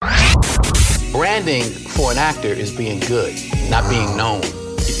branding for an actor is being good, not being known.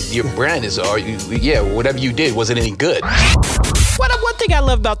 Your brand is, whatever you did, was it any good? One thing I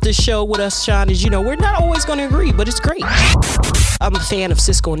love about this show with us, Sean, is, we're not always going to agree, but it's great. I'm a fan of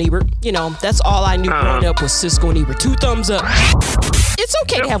Siskel and Ebert. That's all I knew growing up was Siskel and Ebert. 2 thumbs up. It's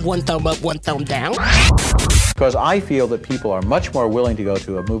okay to have 1 thumb up, 1 thumb down. Because I feel that people are much more willing to go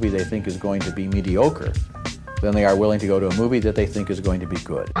to a movie they think is going to be mediocre than they are willing to go to a movie that they think is going to be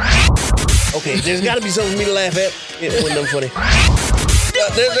good. Okay, there's got to be something for me to laugh at. It wasn't funny.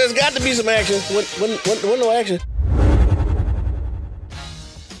 There's got to be some action. When no action.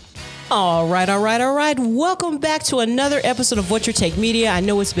 All right. Welcome back to another episode of What's Your Take Media. I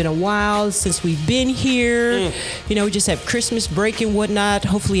know it's been a while since we've been here. We just had Christmas break and whatnot.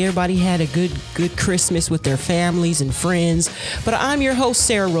 Hopefully everybody had a good Christmas with their families and friends. But I'm your host,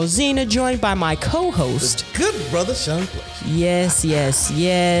 Sarah Rosina, joined by my co-host. Good brother, Sean Place. Yes.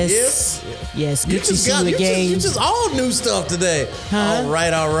 Good to see you again. You just all new stuff today. Huh? All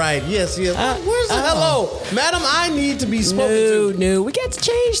right. Yes. Where's the hello? Madam, I need to be spoken to. No. We got to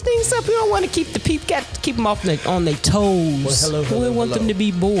change things up. We don't want to keep the people, got to keep them on their toes. Well, hello, we want them to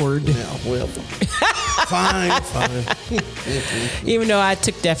be bored. Yeah, well, fine. Even though I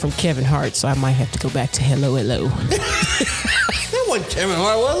took that from Kevin Hart, so I might have to go back to hello. That wasn't Kevin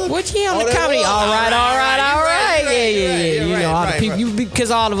Hart, was it? What, yeah, on the comedy. All right. Yeah. All the people, because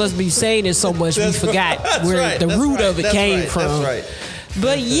all of us be saying it so much, we forgot where the root of it came from. That's right.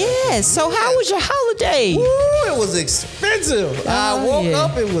 But so how was your holiday? Woo, it was expensive. I woke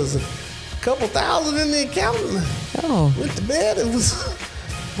up, it was a couple thousand in the account. Oh. Went to bed, it was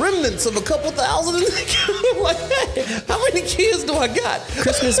remnants of a couple thousand in the account. Like, hey, how many kids do I got?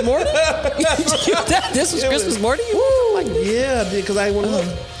 Christmas morning? This was Christmas morning? Like, yeah, because I didn't want to look.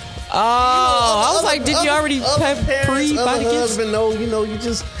 I was like, did you already buy the gifts? Husband, no, you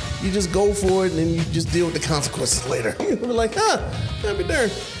just go for it and then you just deal with the consequences later. We're like, that'd be darn.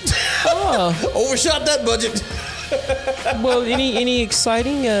 Overshot that budget. Well, any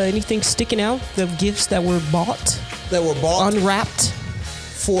exciting, anything sticking out of gifts that were bought? Unwrapped?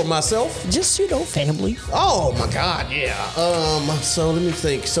 For myself? Just, family. Oh, my God, yeah. So let me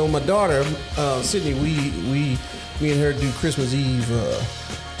think. So my daughter, Sydney, we and her do Christmas Eve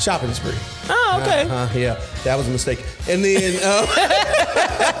shopping spree. Oh, okay. Yeah, that was a mistake. And then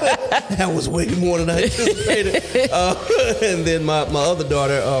that was way more than I anticipated. And then my other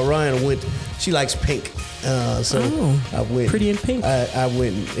daughter, Ryan, went. She likes pink, so I went. Pretty in pink. I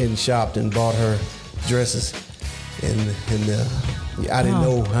went and shopped and bought her dresses, and I didn't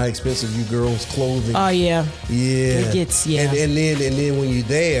know how expensive you girls' clothing. Oh yeah. Yeah. It gets And then when you're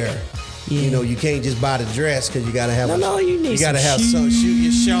there. Yeah. You can't just buy the dress because you gotta have. You gotta have some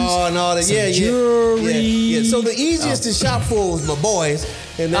your shawl and all that. Jewelry. Yeah. So the easiest to shop for was my boys,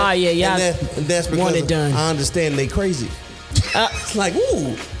 and that, and that's because want it done. I understand they crazy. It's like,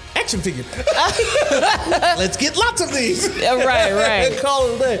 ooh, action figure. Let's get lots of these. Right. Call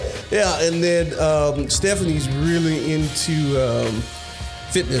it a day. Yeah, and then Stephanie's really into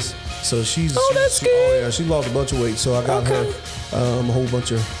fitness, so she's. Oh, that's good. Oh yeah, she lost a bunch of weight, so I got her a whole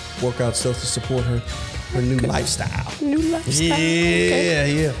bunch of workout stuff to support her new lifestyle. Yeah.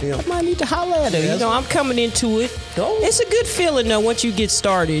 Okay. Yeah. I might need to holler at her. I'm coming into it. It's a good feeling though once you get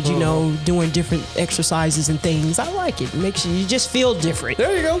started. Doing different exercises and things. I like it. Makes you just feel different.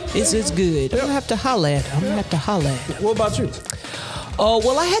 There you go. It's good. I'm gonna have to holler at her. What about you? Oh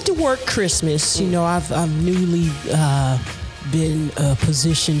well, I had to work Christmas. I've newly been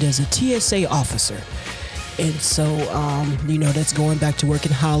positioned as a TSA officer. And so, that's going back to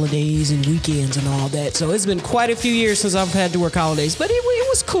working holidays and weekends and all that. So it's been quite a few years since I've had to work holidays, but it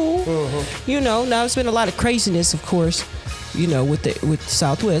was cool. Now it's been a lot of craziness, of course, with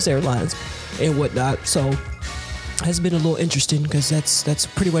Southwest Airlines and whatnot. So it's been a little interesting because that's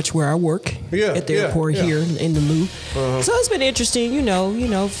pretty much where I work at the airport here in the Lou. So it's been interesting,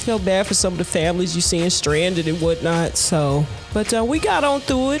 feel bad for some of the families you're seeing stranded and whatnot. So, but we got on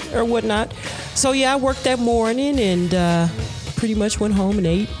through it or whatnot. So yeah, I worked that morning and pretty much went home and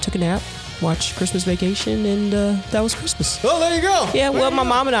ate, took a nap, watched Christmas Vacation, and that was Christmas. Oh, there you go. Yeah, well, my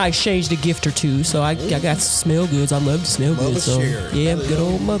mom and I exchanged a gift or two, so I got some smell goods. I love to smell goods. So yeah, good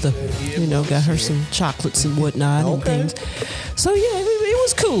old mother. Got her some chocolates and whatnot and things. So yeah, it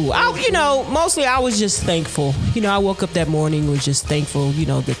was cool. Mostly I was just thankful. I woke up that morning was just thankful.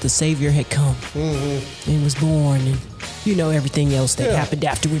 That the Savior had come and was born and. Everything else that happened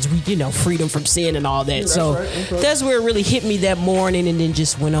afterwards. Freedom from sin and all that. That's where it really hit me that morning, and then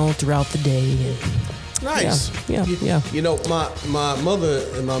just went on throughout the day. And nice. Yeah. My mother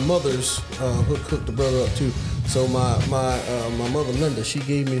and my mother's hooked the brother up too. So my mother Linda, she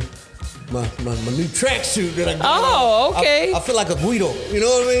gave me new tracksuit that I got. Oh, okay. I feel like a Guido. You know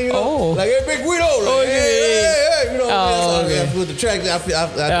what I mean? You know? Oh. Like, hey, big Guido. Like, hey. You know what I mean? Okay. With the track, I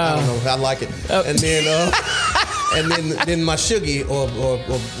don't know. I like it. And then, then my Shuggy, or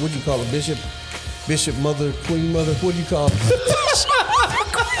what do you call it? Bishop Mother, Queen Mother. What do you call it?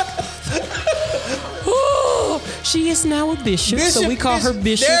 She is now a bishop, so we call her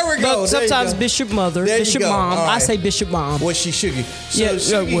Bishop. There we go. But sometimes Bishop Mother, There you Bishop go. Mom. All I right. say Bishop Mom. Was she Shuggy? So Yeah,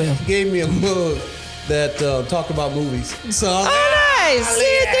 Shuggy gave me a mug that talked about movies. So I was like, Nice.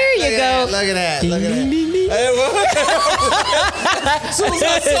 See, there you go. Look at that. Ding, Look at ding, that. ding, ding. Hey, well, as soon as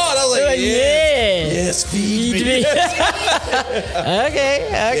I saw it, I was like, Yeah. yes, feed me.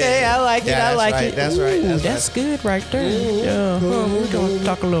 Okay, I like it. Yeah, I like right, it. that's right, that's That's good right there. Yeah, we're gonna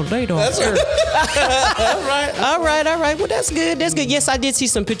talk a little later. That's right. All right. Well, that's good. That's good. Yes, I did see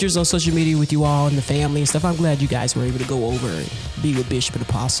some pictures on social media with you all and the family and stuff. I'm glad you guys were able to go over and be with Bishop and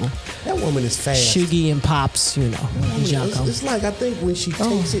Apostle, That woman is fast. Shuggy and Pops. You know, Junko. It's like, I think when she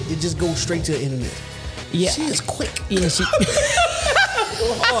takes it just goes straight to the internet. Yeah. She is quick. Yeah, she.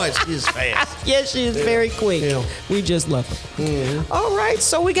 Oh, she is fast. Yes, she is very quick. Yeah. We just love her. All right,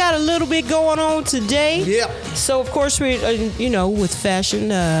 so we got a little bit going on today. Yep. So of course we, with fashion,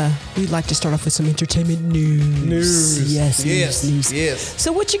 we'd like to start off with some entertainment news. Yes. News.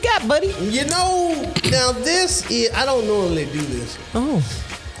 So what you got, buddy? You know, now this is, I don't normally do this. Oh.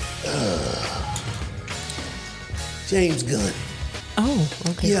 James Gunn, Oh.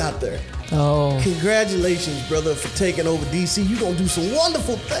 Okay. you out there. Oh. Congratulations, brother, for taking over DC. You're going to do some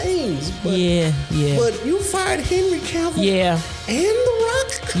wonderful things. But, Yeah. But you fired Henry Cavill Yeah. and The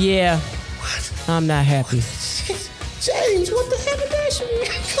Rock? Yeah. What? I'm not happy. James, what the heck is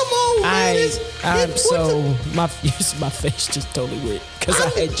that? Come on, man. I'm so my face just totally went because I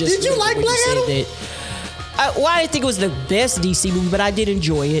had just. Did you like when Black said Adam? that. Well, I didn't think it was the best DC movie, but I did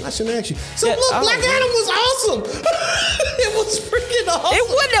enjoy it. I shouldn't ask you. So Yeah, look, oh, Black man. Adam was awesome. It was freaking awesome. It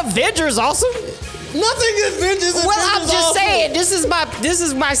wasn't Avengers awesome. Nothing Avengers. Well, I'm Avengers just awesome. saying this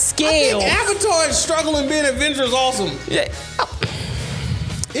is my I scale. think Avatar is struggling being Avengers awesome. Yeah.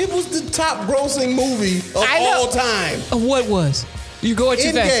 It was the top grossing movie of I know. all time. What was? You going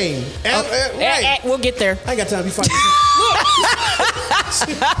too fast. Endgame. Right. We'll get there. I ain't got time to be fighting.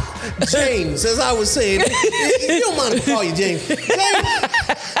 Look, James, as I was saying, if you don't mind if I call you James,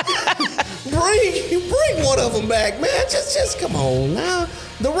 bring one of them back, man. Just come on now.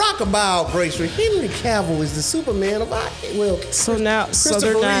 The Rock about Bracery. Henry Cavill is the Superman of So now, so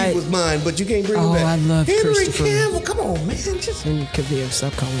Christopher they're not. Reeve was mine, but you can't bring him Oh, back. I love Henry Christopher. Cavill. Come on, man. Just Henry Cavill.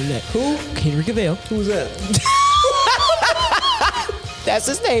 Stop calling that. who? Henry Cavill. Who's that? That's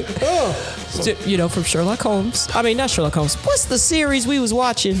his name. Oh, So, from Sherlock Holmes. I mean, not Sherlock Holmes. What's the series we was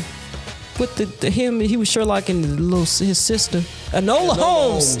watching with the him? He was Sherlock and his sister, Enola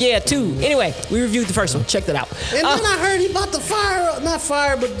Holmes. Yeah, 2. Anyway, we reviewed the first one. Check that out. and then I heard he about to not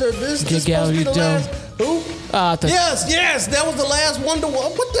fire, but this supposed to be the last. Who? Yes, that was the last Wonder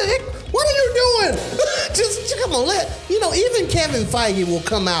Woman. What the heck? What are you doing? just come on, even Kevin Feige will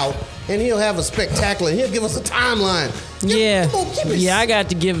come out and he'll have a spectacular. He'll give us a timeline. Yeah, Come on, give us- he got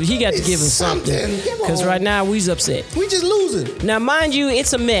to give him something. Come Because on. right now we's upset. We just losing. Now, mind you,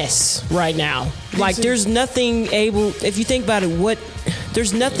 it's a mess right now. Like, there's nothing if you think about it,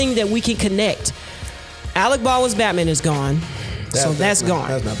 there's nothing that we can connect. Alec Baldwin's Batman is gone, so that's gone.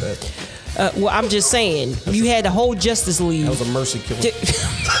 That's not bad. Well, I'm just saying, you had the whole Justice League. That was a mercy kill.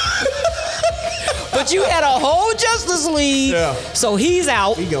 But you had a whole Justice League, Yeah. so he's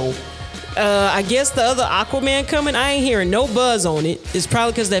out. He go. I guess the other Aquaman coming. I ain't hearing no buzz on it. It's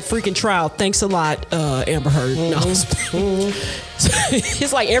probably because that freaking trial. Thanks a lot, Amber Heard. No.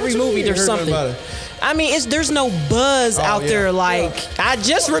 It's like every What you movie mean? there's Heard something. about it? I mean, there's no buzz out yeah. there. Like, I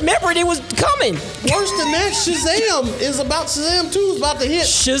just remembered it was coming. Worse than that, Shazam is about Shazam 2 is about to hit,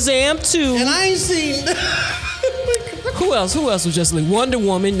 Shazam 2. and I ain't seen. Who else was just like Wonder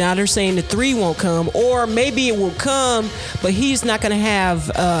Woman? Now they're saying the 3 won't come, or maybe it will come, but he's not going to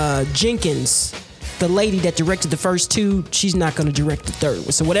have Jenkins, the lady that directed the first 2. She's not going to direct the 3rd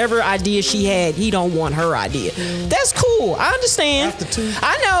one. So whatever idea she had, he don't want her idea. That's cool. I understand. After 2.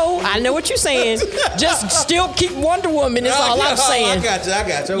 I know what you're saying. Just still keep Wonder Woman. Is all I'm saying. I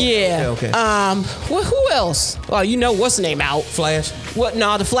got you. Yeah. Okay. Well, who else? Well, what's the name out? Flash. What?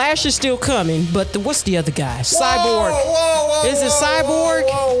 No, the Flash is still coming, but what's the other guy? Cyborg. Whoa, Is it Cyborg?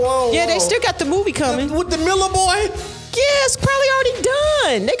 Whoa, Yeah, they still got the movie coming. With the Miller boy? Yes, probably already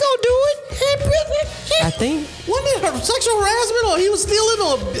done. They gonna do it. I think Wasn't it her sexual harassment, or he was stealing,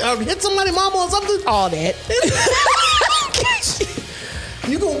 or hit somebody's mama or something? all that.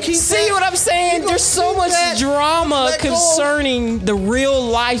 You gonna keep See that? what I'm saying? There's so much drama concerning the real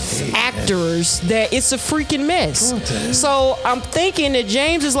life actors that it's a freaking mess. So I'm thinking that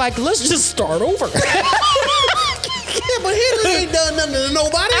James is like, let's just start over. Yeah, but Henry ain't done nothing to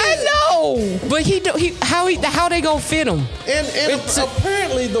nobody. I know, but how they gonna fit him? And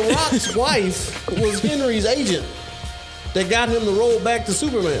apparently, The Rock's wife was Henry's agent that got him to roll back to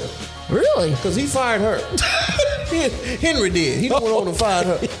Superman. Really? Because he fired her. Henry did. He went on and fired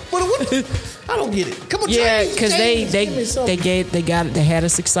her. But what? I don't get it. Come on, Yeah, James, because they had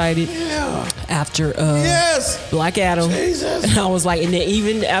us excited after Black Adam. Jesus. And I was like, and then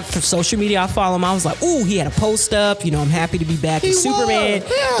even after social media, I follow him. I was like, ooh, he had a post up. You know, I'm happy to be back as Superman.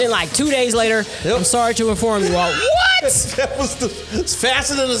 Yeah. Then like 2 days later, I'm sorry to inform you all. What? That was it's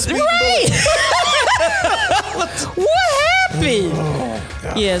faster than a speeding Right. bullet. What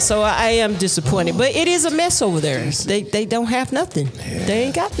happened? Yeah, so I am disappointed, but it is a mess over there. They don't have nothing. They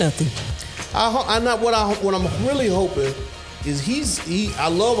ain't got nothing. What I'm really hoping is I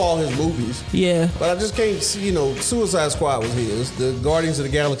love all his movies. Yeah. But I just can't see, Suicide Squad was his. The Guardians of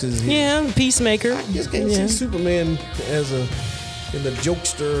the Galaxy is his. Yeah, Peacemaker. I just can't see Superman in the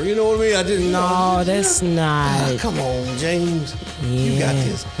jokester. You know what I mean? I just that's not. Come on, James. You got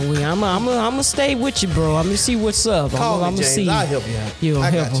this. I'm gonna stay with you, bro. I'm gonna see what's up. Call me, I'm gonna James. see. I'll help you out. You gonna I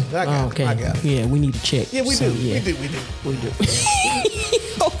help got him? you. I got okay. I got it. Yeah, we need to check. Yeah, we So, do. yeah. We do.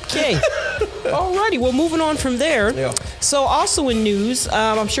 Okay. Alrighty. Well, moving on from there. Yeah. So, also in news,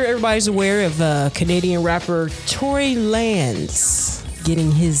 I'm sure everybody's aware of Canadian rapper Tory Lanez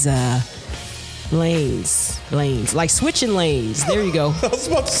getting his lanes, like switching lanes. There you go. I was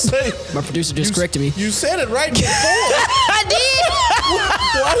about to say. My producer just corrected me. You said it right before. I did.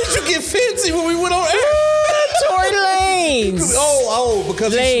 Why did you get fancy when we went on air? Tory Lanez.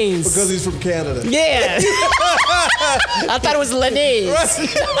 Because he's from Canada. Yeah. I thought it was Lanez.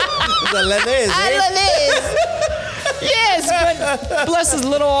 The Lanez. Lanez. Yes, but bless his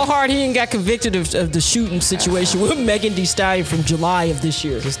little old heart, he ain't got convicted of the shooting situation with Megan Thee Stallion from July of this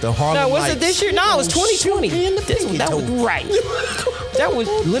year. Just the Harlem No, was Nights. it this year? No, it was 2020. That was right. That was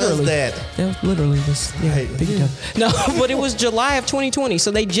literally that. That was literally this. Yeah, Right. big toe. No, but it was July of 2020.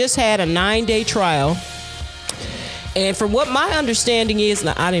 So they just had a 9-day trial. And from what my understanding is,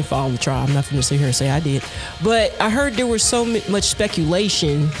 now I didn't follow the trial. I'm not going to sit here and say I did. But I heard there was so much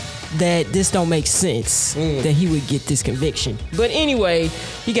speculation that this don't make sense that he would get this conviction. But anyway,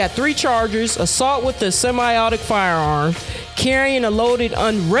 he got 3 charges: assault with a semi-automatic firearm, carrying a loaded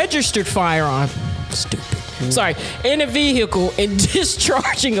unregistered firearm, sorry, in a vehicle, and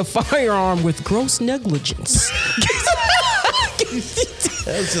discharging a firearm with gross negligence.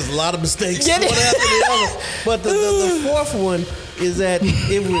 That's just a lot of mistakes. Get it? One after the other. But the fourth one is that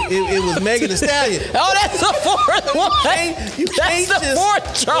it was Megan Thee Stallion. Oh, that's the fourth one. You can't That's the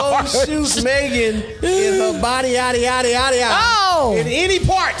fourth charge. go shoot Megan in her body, yada, yada, yada, yada. Oh. In any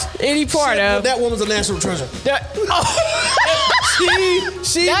part. Any part of That woman's a national treasure.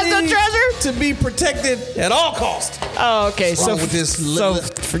 She That's the needs treasure? to be protected at all costs. Oh, okay. What's So, wrong with this so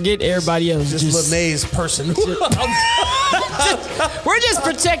forget everybody else. This Linnaeus person. We're just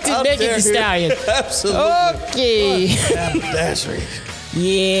protecting I'm Megan Thee there. Stallion. Absolutely. Okay. Haberdashery.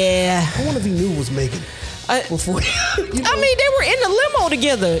 Yeah. I wonder if he knew it was Megan. Before, I mean, they were in the limo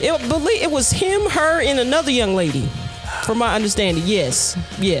together. It was him, her, and another young lady. From my understanding, yes.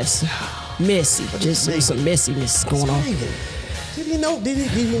 Messy. Just some messiness going on. Megan. Did he know? Did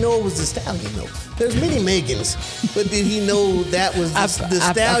he know it was the Stallion though? There's many Megans, but did he know that was the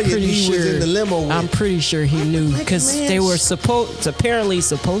Stallion he was in the limo with? I'm pretty sure he knew because man. they were apparently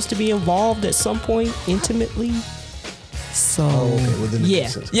supposed to be involved at some point intimately. So yeah.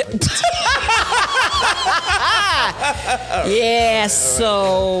 Yeah,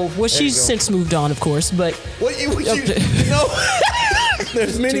 so she's since moved on, of course, but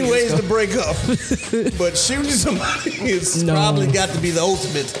there's many ways to break up, but shooting somebody is probably got to be the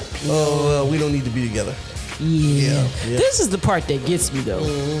ultimate. We don't need to be together. Yeah. This is the part that gets me though.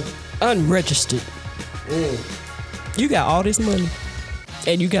 Unregistered. You got all this money,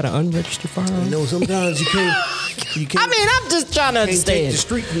 and you got an unregistered firearm. Sometimes you can't. I mean, I'm just trying to understand. Take the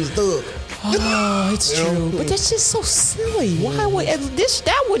street from the thug. Oh, it's true. But that's just so silly. Why would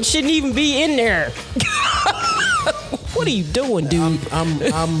that one shouldn't even be in there? What are you doing, dude?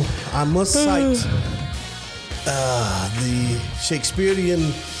 I must cite the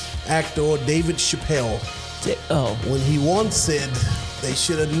Shakespearean actor David Chappelle. When he once said, "They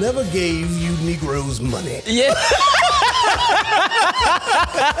should have never gave you Negroes money." Yeah.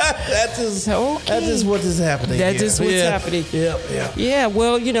 That's just what is happening. That's just what's happening. Yeah,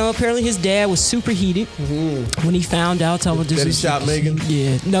 well, apparently his dad was super heated when he found out. That he shot Megan?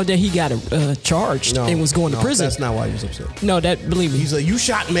 Yeah. No, that he got charged and was going to prison. That's not why he was upset. No, believe me. He's like, you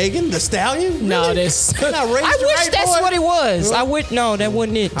shot Megan, the stallion? Really? No, that's... I wish that's what it was. No, that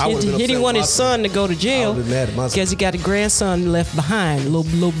wasn't it. He didn't want his son to go to jail because he got a grandson left behind,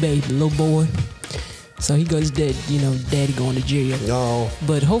 little baby, little boy. So he goes dead, daddy going to jail. No.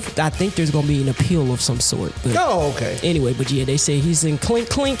 But hopefully, I think there's going to be an appeal of some sort. But okay. Anyway, but yeah, they say he's in Clink.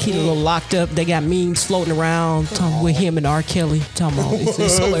 He's a little locked up. They got memes floating around talking with him and R. Kelly. Talking about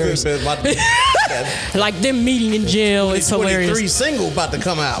it's hilarious. Like them meeting in jail. It's hilarious. 23 single about to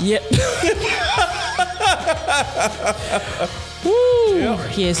come out. Yep. Woo.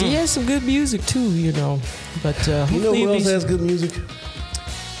 Yeah. Yes, he has some good music too, But who else has good music?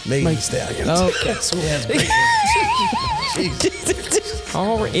 Megan Thee Stallion. Okay. That's who has great music.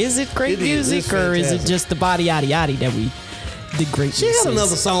 Oh, is it great music or is it just the body yaddy yaddy that we did great? She had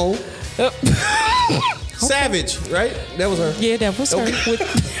another song. Savage, right? That was her. Yeah, that was her. Hold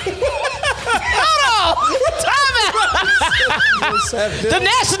on. Time out. The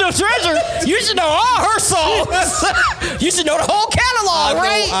National Treasure. You should know all her songs. You should know the whole catalog,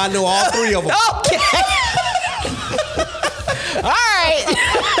 right? I know all three of them. Okay. All right.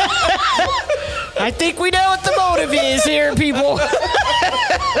 I think we know what the motive is here, people. All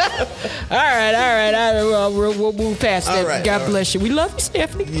right. We'll move past that. Right, God bless you. We love you,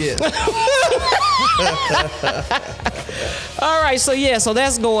 Stephanie. Yeah. All right, so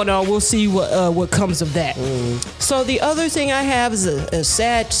that's going on. We'll see what comes of that. So the other thing I have is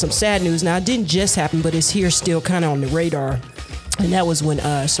some sad news. Now, it didn't just happen, but it's here still kind of on the radar. And that was when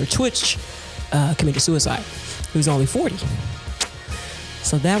Sir Twitch committed suicide. He was only 40.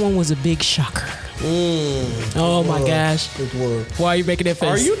 So that one was a big shocker. Oh my gosh. Why are you making that face?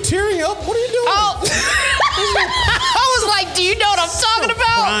 Are you tearing up? What are you doing? Oh. I was like, do you know what I'm talking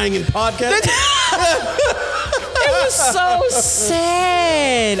about? Crying in podcast. It was so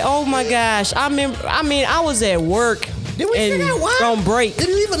sad. Oh my gosh. I was at work. Did we figure out why? On break.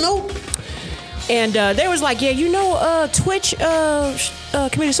 Didn't leave a note. And they was like, Twitch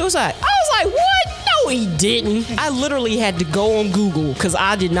committed suicide. I was like, what? No, he didn't. I literally had to go on Google because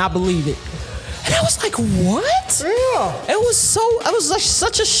I did not believe it. And I was like, what? Yeah. It was like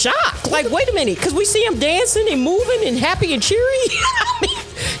such a shock. Like, wait a minute, because we see him dancing and moving and happy and cheery. I mean,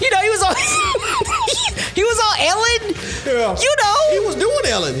 he was on he was on Ellen. Yeah. He was doing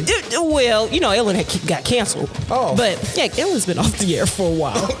Ellen. Well, Ellen got canceled. Oh. But yeah, Ellen's been off the air for a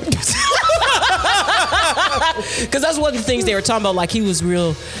while. Because that's one of the things they were talking about. Like, he was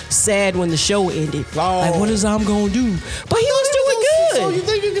real sad when the show ended. Oh. Like, what is I'm gonna do? But he was doing good. So you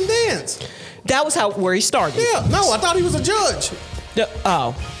think you can dance? That was where he started. Yeah. No, I thought he was a judge.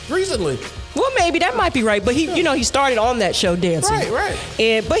 Recently. Well, maybe that might be right, but he started on that show dancing. Right.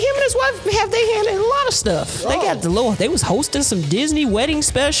 But him and his wife they handled a lot of stuff. They got they was hosting some Disney wedding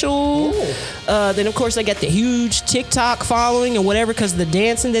special. Then of course they got the huge TikTok following and whatever because of the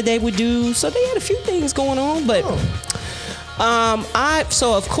dancing that they would do. So they had a few things going on, but.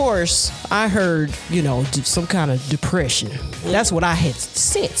 So of course I heard, some kind of depression. That's what I had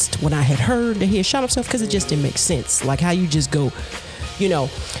sensed when I had heard that he had shot himself because it just didn't make sense. Like how you just go,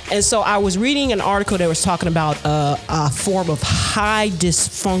 And so I was reading an article that was talking about a form of high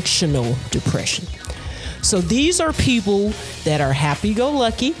dysfunctional depression. So these are people that are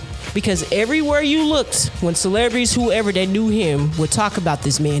happy-go-lucky because everywhere you looked, when celebrities, whoever that knew him, would talk about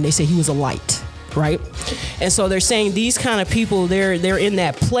this man, they say he was a light. Right? And so they're saying these kind of people, they're in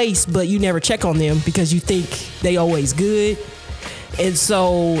that place, but you never check on them because you think they always good.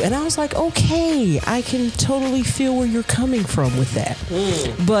 And I was like, okay, I can totally feel where you're coming from with that.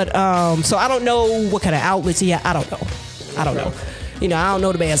 But, so I don't know what kind of outlets he had. I don't know. I don't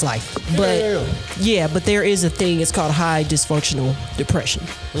know the man's life. But, but there is a thing, it's called high dysfunctional depression.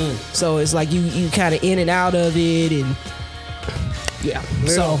 So it's like you kind of in and out of it and,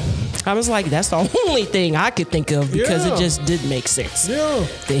 So I was like, that's the only thing I could think of because it just didn't make sense. Yeah.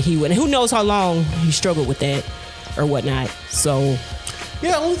 That he went. Who knows how long he struggled with that or whatnot. So.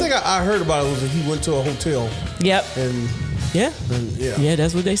 Yeah, the only thing I heard about it was that he went to a hotel. Yep. And yeah,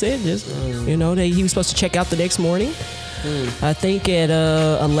 that's what they said. Just he was supposed to check out the next morning. I think at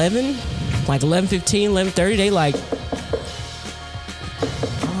 11, like 11:15, 11:30. They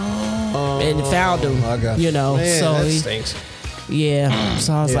and found him. I got you. Man, so that stinks. Yeah,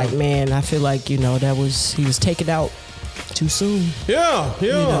 so I was like, man, I feel like he was taken out too soon. Yeah.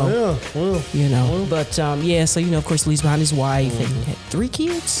 Well, but so of course leaves behind his wife and had 3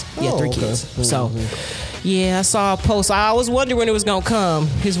 kids. 3 kids. So Yeah, I saw a post. I was wondering when it was gonna come.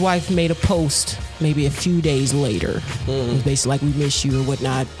 His wife made a post maybe a few days later. It was basically like, we miss you or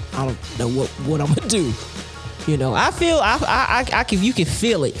whatnot. I don't know what I'm gonna do. You know, I feel you can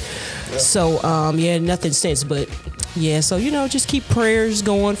feel it. Yep. So yeah, nothing since, but yeah. So just keep prayers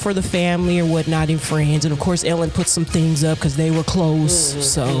going for the family or whatnot and friends, and of course Ellen put some things up because they were close.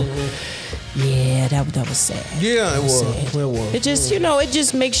 Yeah, that was sad. Yeah, it was. It just, it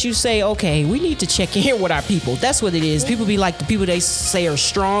just makes you say, okay, we need to check in with our people. That's what it is. People be like the people they say are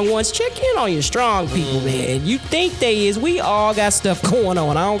strong ones. Check in on your strong people, man. You think they is. We all got stuff going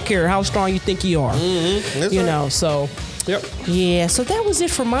on. I don't care how strong you think you are. So. Yep. Yeah, so that was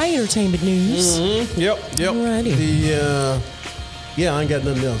it for my entertainment news. Yep. Alrighty. Yeah, I ain't got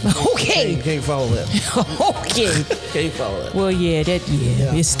nothing else. Okay. Can't follow that. Okay. Can't follow that. Well,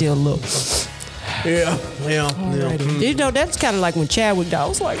 it's still low. Yeah. That's kind of like when Chadwick died. I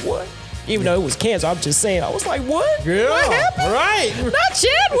was like, what? Even though it was cancer, I'm just saying. I was like, what? Yeah. What happened? Right. Not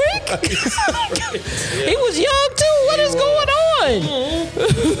Chadwick. He was young, too. What is going on?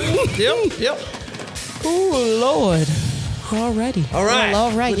 Yep. Oh, Lord. Alrighty. All right. Well,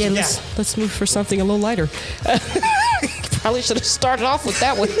 all right. Yeah, let's move for something a little lighter. Probably should have started off with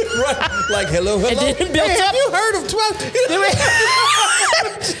that one. Right. Like, hello. And then built up. You heard of 12?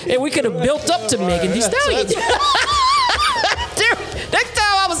 And we could have built up to Megan Thee Stallion. Next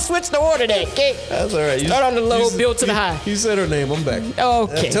time I will switch the order then, okay? That's all right. Start on the low, build to the high. You said her name. I'm back.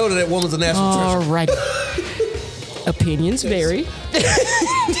 Okay. I told her that woman's a national treasure. All right. Opinions vary.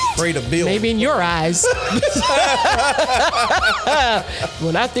 Afraid of Bill. Maybe in your eyes.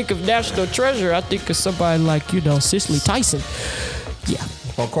 When I think of national treasure, I think of somebody like, Cicely Tyson. Yeah.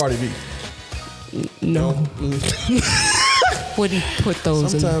 Or Cardi B. No. Wouldn't put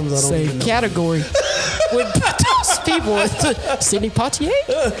those in the same category. Wouldn't put those people into Sidney Poitier?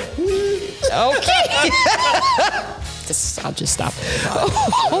 Okay. I'll just stop.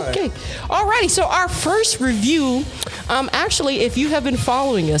 Okay. Alrighty. So our first review, actually, if you have been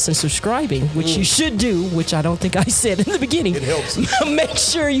following us and subscribing, which you should do, which I don't think I said in the beginning. It helps. Make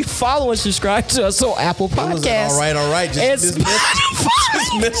sure you follow and subscribe to us on Apple Podcasts. All right. Just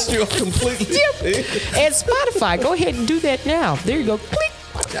messed you up completely. Yep. And Spotify. Go ahead and do that now. There you go. Click.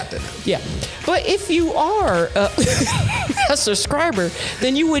 Got that. Yeah. But if you are a subscriber,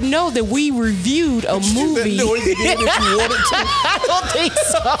 then you would know that we reviewed a movie. You if you wanted to. I don't think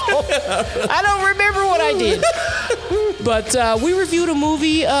so. I don't remember what I did. But we reviewed a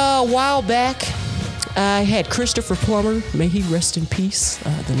movie a while back. I had Christopher Plummer. May he rest in peace.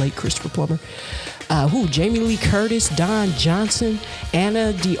 The late Christopher Plummer. Jamie Lee Curtis, Don Johnson,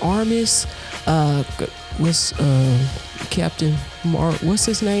 Ana de Armas. Captain Mark, what's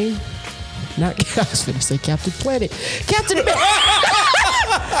his name? I was going to say Captain Planet. Captain America.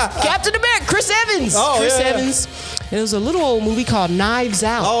 Captain America. Chris Evans. Chris Evans. It was a little old movie called Knives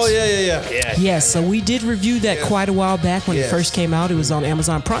Out. Oh, yeah. Yes, so we did review that quite a while back when it first came out. It was on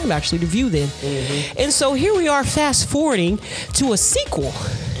Amazon Prime, actually, to view then. And so here we are fast forwarding to a sequel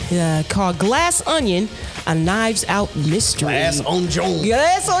called Glass Onion, a Knives Out mystery. Glass Onion.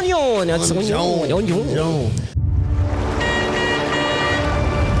 Glass Onion. That's Onion.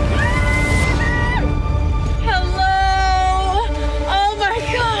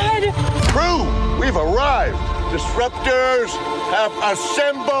 We've arrived. Disruptors have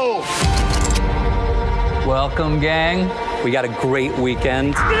assembled. Welcome, gang. We got a great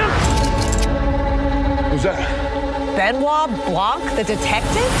weekend. Who's that? Benoit Blanc, the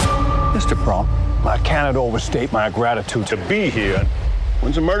detective? Mr. Blanc, I cannot overstate my gratitude to be here.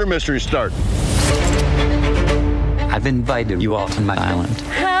 When's the murder mystery start? I've invited you all to my island.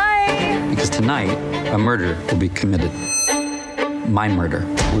 Hi. Because tonight, a murder will be committed. My murder.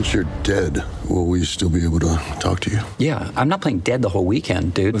 Once you're dead, will we still be able to talk to you? Yeah, I'm not playing dead the whole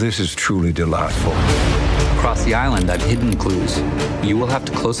weekend, dude. This is truly delightful. Across the island, I've hidden clues. You will have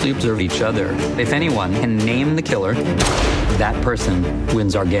to closely observe each other. If anyone can name the killer, that person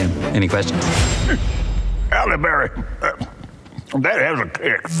wins our game. Any questions? Halle Berry, that has a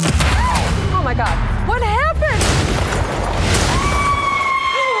kick. Oh my God. What happened?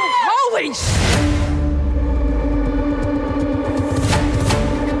 Holy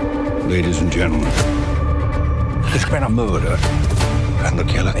Ladies and gentlemen, there's been a murder, and the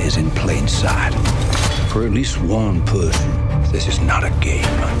killer is in plain sight. For at least one person, this is not a game.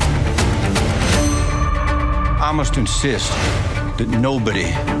 I must insist that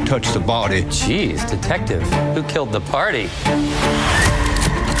nobody touch the body. Jeez, detective, who killed the party?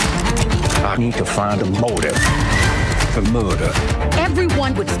 I need to find a motive for murder.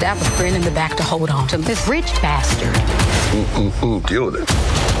 Everyone would stab a friend in the back to hold on to this rich bastard. Deal with it.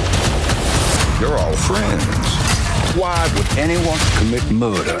 You're all friends. Why would anyone commit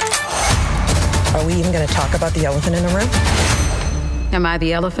murder? Are we even going to talk about the elephant in the room? Am I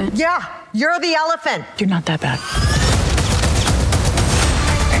the elephant? Yeah, you're the elephant. You're not that bad.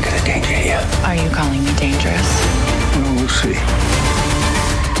 Think of the danger here. Are you calling me dangerous? Well, we'll see.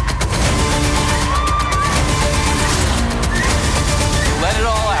 Let it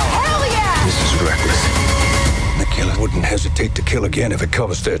all out. Hell yeah! This is reckless. The killer wouldn't hesitate to kill again if it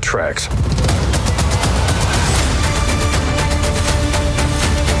covers their tracks.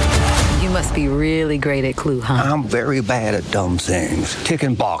 You must be really great at Clue, huh? I'm very bad at dumb things.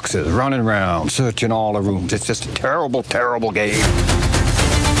 Ticking boxes, running around, searching all the rooms. It's just a terrible, terrible game.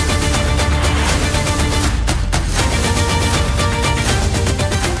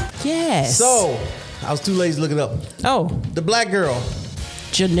 Yes. So, I was too lazy to look it up. Oh. The black girl.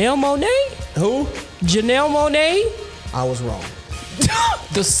 Janelle Monáe? Who? Janelle Monáe? I was wrong.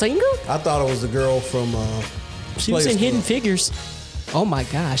 The singer? I thought it was the girl from She was in Hidden Figures. Oh my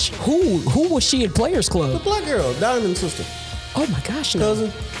gosh. Who was she in Players The Club? black girl, Diamond's sister. Oh my gosh, no.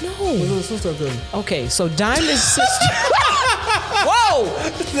 Cousin? No. Was it a sister or cousin? Okay, so Diamond's sister. Whoa!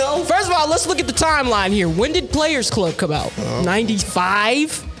 No. First of all, let's look at the timeline here. When did Players Club come out?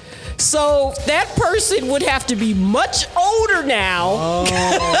 95? So that person would have to be much older now.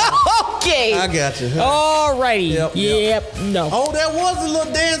 Oh. Okay. I got you. Alrighty. Yep. No. Oh, that was the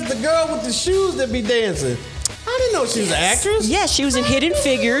little dance, the girl with the shoes that be dancing. I didn't know she was an actress. Yeah, she was in Hidden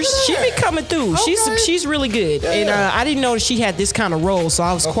Figures. She be coming through. Okay. She's really good. Yeah. And I didn't know that she had this kind of role, so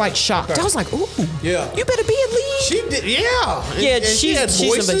I was quite shocked. Okay. I was like, ooh, Yeah. you better be a lead. She did, yeah. Yeah, And she had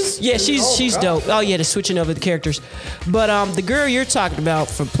voices. she's God. dope. Oh yeah, the switching over the characters. But the girl you're talking about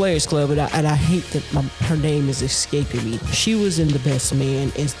from Players Club, and I hate that her name is escaping me. She was in The Best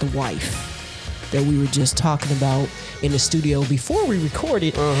Man as the wife that we were just talking about in the studio before we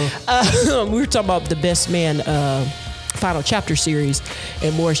recorded. We were talking about The Best Man final chapter series,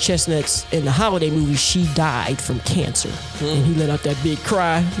 and Morris Chestnut's in the holiday movie. She died from cancer, and he let out that big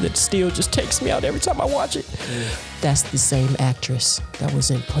cry that still just takes me out every time I watch it. That's the same actress that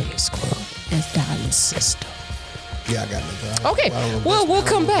was in Players Club as Diamond's sister. Yeah, I got it. Okay, well, we'll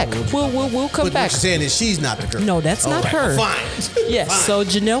come back. We'll come But back. what you're saying is she's not the girl. No, that's not her. Well, fine. Yes. Fine. So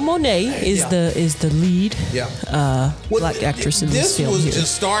Janelle Monáe is the lead black actress in this film was here.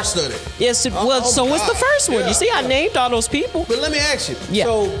 just star-studded. Yes. So was the first one. You see, I named all those people. But let me ask you. Yeah.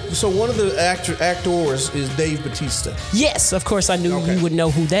 So one of the actors is Dave Bautista. Yes, of course I knew you would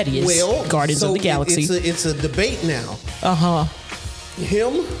know who that is. Well, Guardians of the Galaxy. It's a debate now.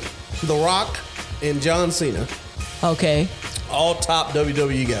 Him, The Rock, and John Cena. Okay. All top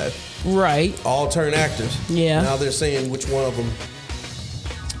WWE guys. Right. All turned actors. Yeah. Now they're saying which one of them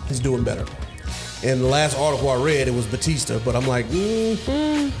is doing better. And the last article I read, it was Batista, but I'm like, I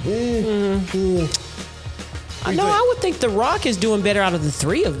know. I would think The Rock is doing better out of the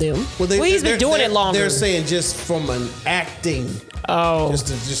three of them. Well, he's been doing it longer. They're saying just from an acting,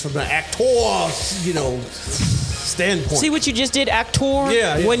 just from an actor, standpoint. See what you just did, actor?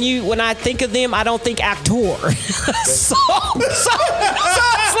 Yeah. When I think of them, I don't think actor. so it's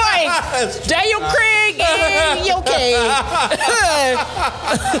like Daniel Craig, okay.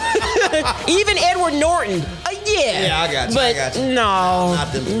 Even Edward Norton. Yeah, I got you. But I got you.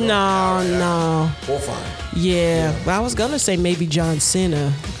 No. We're fine. Yeah, I was gonna say maybe John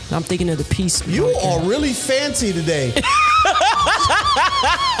Cena. I'm thinking of the Peace. You are really fancy today.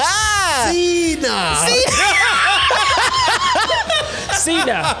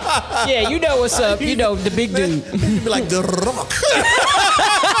 Cena. Yeah, you know what's up. You know, the big dude. You'd be like The Rock.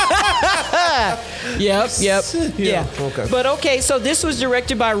 Yep. Yeah. Okay. But okay, so this was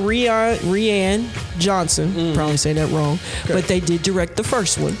directed by Rian Johnson. Probably saying that wrong. Okay. But they did direct the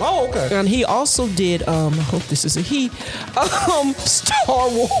first one. Oh, okay. And he also did, I hope this is a he, Star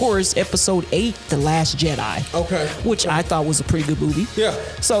Wars Episode 8, The Last Jedi. Okay. Which I thought was a pretty good movie. Yeah.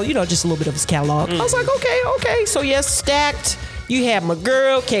 So, just a little bit of his catalog. I was like, okay. So, yes, stacked. You had my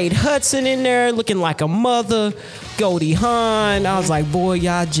girl, Kate Hudson, in there looking like a mother. Goldie Hawn. I was like, boy,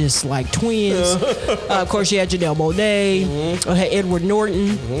 y'all just like twins. Of course, you had Janelle Monáe. Had Edward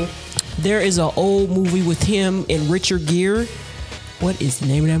Norton. There is an old movie with him and Richard Gere. What is the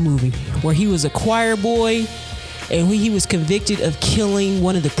name of that movie? Where he was a choir boy and he was convicted of killing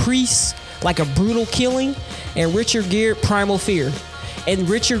one of the priests, like a brutal killing. And Richard Gere, Primal Fear. And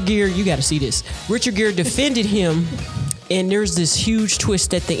Richard Gere, you got to see this. Richard Gere defended him. And there's this huge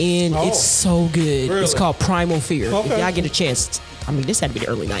twist at the end. It's so good. Really? It's called Primal Fear. Okay. If y'all get a chance, I mean, this had to be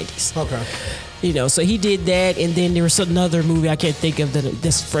the early 90s. Okay. You know, so he did that, and then there was another movie I can't think of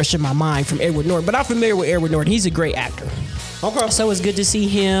that's fresh in my mind from Edward Norton. But I'm familiar with Edward Norton. He's a great actor. Okay. So it's good to see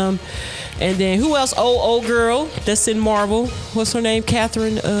him. And then who else? Old girl that's in Marvel. What's her name?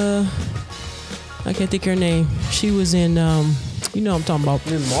 Catherine. I can't think of her name. She was in. You know what I'm talking about.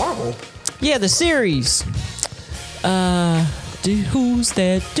 In Marvel. Yeah, the series. Who's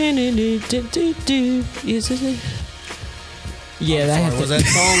that? Is it? Yeah, that was that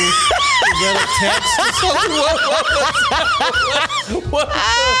song? Was that a text? What?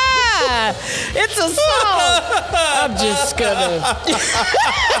 It's a song. I'm just gonna.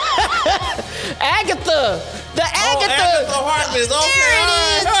 Agatha. The Agatha. Agatha Harkness. Okay. There it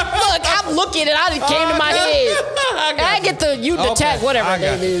is. Look, I'm looking and it came to my head. Agatha, you detect whatever her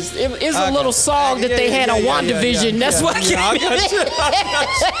name is. It's a little song that they had on WandaVision. That's what I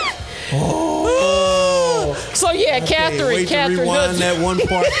So yeah, Catherine. Catherine. Rewind that one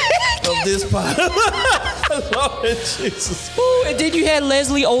part of this part. Lord Jesus. Ooh, and then you had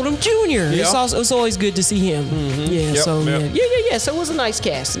Leslie Odom Jr. Yeah. It's always good to see him. Mm-hmm. Yeah. Yep, So yep. yeah. So it was a nice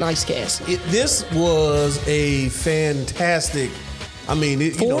cast. This was a fantastic. I mean,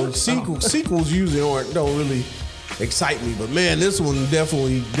 you know, sequels usually don't really excite me, but man, this one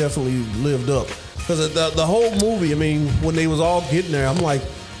definitely lived up because the whole movie. I mean, when they was all getting there, I'm like,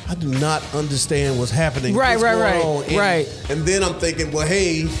 I do not understand what's happening. Right. And then I'm thinking, well,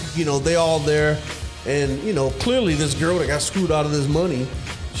 hey, you know, they all there, and you know, clearly this girl that got screwed out of this money,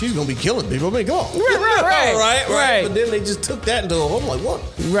 she's gonna be killing people. I mean, go on. Right. But then they just took that into I'm like, what?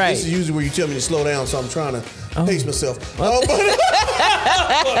 Right. This is usually where you tell me to slow down, so I'm trying to pace myself. But man,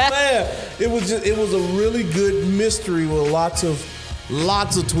 it was a really good mystery with lots of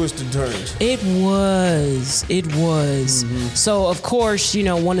twists and turns. It was. Mm-hmm. So of course, you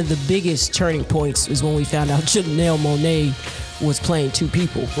know, one of the biggest turning points is when we found out Janelle Monáe was playing two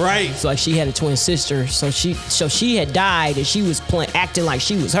people. Right. So like she had a twin sister. So she had died and she was acting like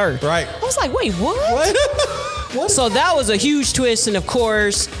she was her. Right. I was like, wait, what? So that was a huge twist, and of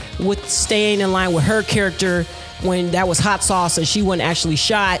course, with staying in line with her character, when that was hot sauce and she wasn't actually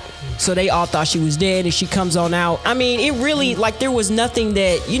shot, so they all thought she was dead, and she comes on out. I mean, it really, like, there was nothing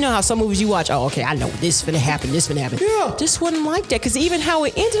that, you know how some movies you watch, oh, okay, I know this finna happen. Yeah. This wasn't like that, because even how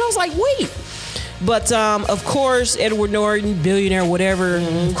it ended, I was like, wait. But of course, Edward Norton, billionaire, whatever,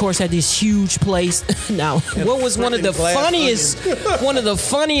 of course, had this huge place. Now, what was one of the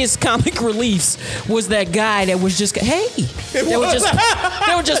funniest comic reliefs was that guy that was just, hey, they would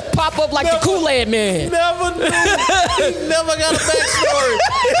just pop up like the Kool-Aid Man. Never knew. He never got a backstory.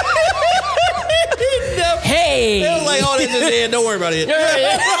 Hey. They was like, oh, they just said, don't worry about it.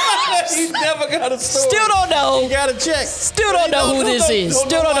 He never got a story. Still don't know. You got to check. Still don't know who this is.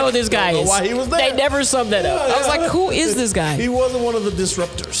 Still don't know who this guy is. Why he was there. They never summed that up. I was like, who is this guy? He wasn't one of the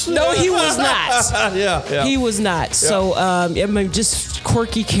disruptors. No, he was not. Yeah. He was not. So, I mean, just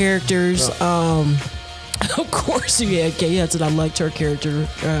quirky characters. Of course, that's what I liked her character,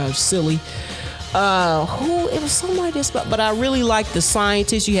 Silly. It was somebody that's, but I really liked the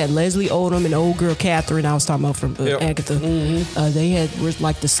scientists. You had Leslie Odom and old girl Catherine. I was talking about from Agatha. Mm-hmm. They were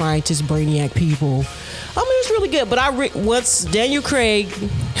like the scientists, brainiac people. I mean, it was really good. But once Daniel Craig,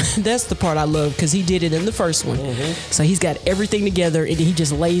 that's the part I love because he did it in the first one. Mm-hmm. So he's got everything together and then he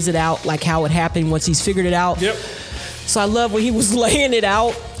just lays it out like how it happened once he's figured it out. Yep. So I love when he was laying it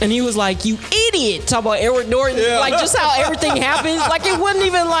out and he was like, you idiot. Talk about Edward Norton. Yeah. Like just how everything happens. Like it wasn't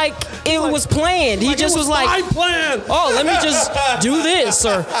even like it was planned. He just was like, my plan. Oh, let me just do this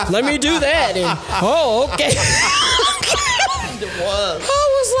or let me do that. And okay. I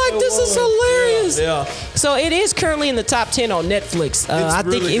was like, this is hilarious. Yeah. So it is currently in the top 10 on Netflix. I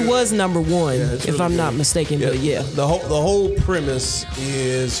think it was number one, if I'm not mistaken. But yeah. The whole premise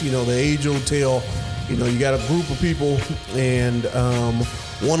is, the age-old tale. You got a group of people, and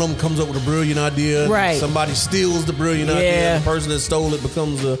one of them comes up with a brilliant idea. Right. Somebody steals the brilliant idea. The person that stole it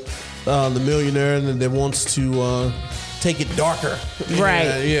becomes the millionaire, and then that wants to take it darker.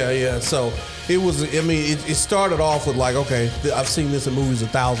 Right. Yeah. So it was. I mean, it started off with like, okay, I've seen this in movies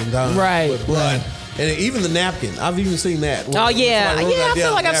 1,000 times. Right. With blood. And even the napkin, I've even seen that. I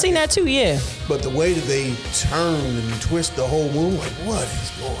feel like I've seen that too, yeah. But the way that they turned and twist the whole movie, like, what is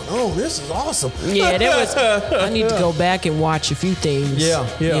going on? This is awesome. Yeah, I need to go back and watch a few things. Yeah.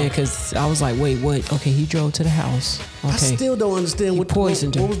 Because I was like, wait, what? Okay, he drove to the house. Okay. I still don't understand what was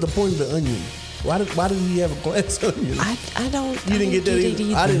the point of the onion. Why did he have a glass onion? I don't. You didn't get that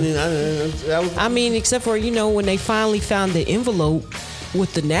either. I didn't. I mean, except for when they finally found the envelope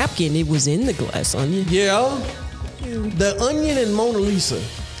with the napkin, it was in the glass onion. Yeah. The onion and Mona Lisa.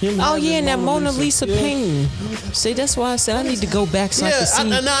 Oh yeah, and that Mona Lisa painting. See, that's why I said I need to go back so I can see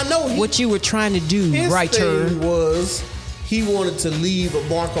I know what you were trying to do. His right, thing was he wanted to leave a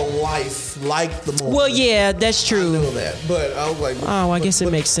mark on life like the Mona. Well, yeah, that's true. I know that, but I was like, I guess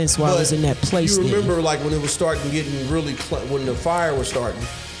it makes sense why I was in that place. You remember, like when it was starting getting really when the fire was starting.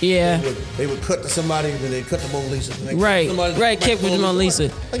 Yeah. They would cut to somebody, and then they cut to Mona Lisa. Right, kept with Mona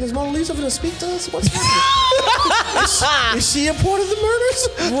Lisa. Like, is Mona Lisa going to speak to us? What's happening? is she a part of the murders?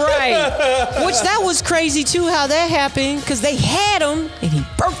 Right. Which that was crazy, too, how that happened, because they had him, and he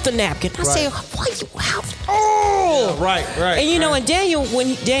broke the napkin. I said, why you, oh! Yeah, right. And, you know, and Daniel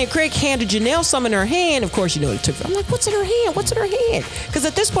Craig handed Janelle some in her hand, of course, you know, it took, I'm like, what's in her hand? What's in her hand? Because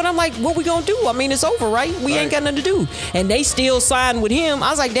at this point, I'm like, what we going to do? I mean, it's over, right? We ain't got nothing to do. And they still signed with him. I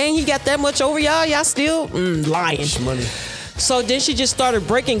was like, dang, he got that much over y'all? Y'all still lying. Money. So then she just started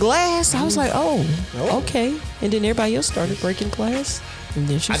breaking glass. I was like, oh, okay. And then everybody else started breaking glass. And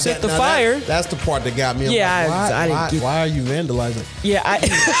then she set the fire. That's the part that got me. Why are you vandalizing?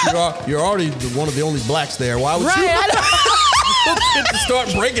 Yeah, you're already one of the only blacks there. Why would you to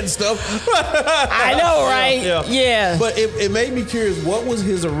start breaking stuff? I know, right? Yeah. But it made me curious. What was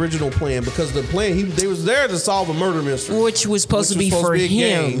his original plan? Because the plan, they was there to solve a murder mystery, which was supposed to be for him.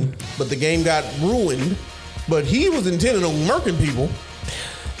 Game, but the game got ruined. But he was intending on murking people.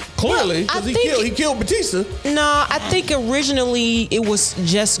 Clearly, because he killed Batista. No, I think originally it was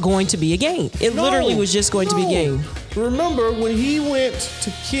just going to be a game. It literally was just going to be a game. Remember when he went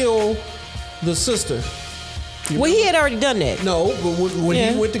to kill the sister? He had already done that. No, but when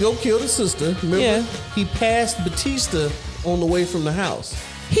he went to go kill the sister, remember, he passed Batista on the way from the house.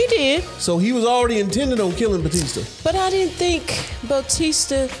 He did. So he was already intended on killing Batista. But I didn't think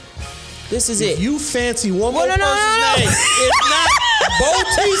Batista... This is it. You fancy one more person's name. It's not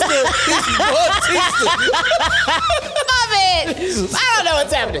Bautista. It's Bautista. My bad. I don't know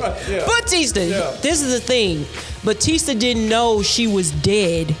what's happening. Batista. Yeah. This is the thing. Batista didn't know she was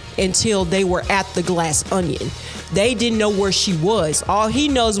dead until they were at the Glass Onion. They didn't know where she was. All he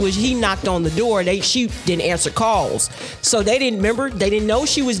knows was he knocked on the door. She didn't answer calls. So they didn't know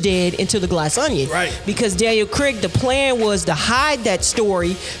she was dead until the Glass Onion. Right. Because Daniel Craig, the plan was to hide that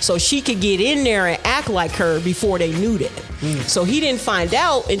story so she could get in there and act like her before they knew that. So he didn't find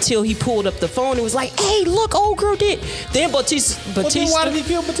out until he pulled up the phone and was like, hey, look, old girl did. Then Batista why did he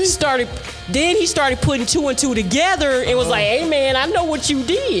kill Batista? Then he started putting two and two together and was like, hey, man, I know what you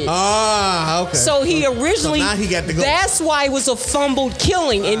did. Okay. So he originally... So now he got to go. That's why it was a fumbled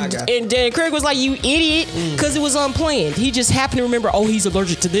killing. And Dan Craig was like, you idiot, because it was unplanned. He just happened to remember, he's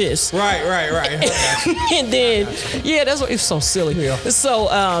allergic to this. Right. And then, that's what... It's so silly. Yeah. So,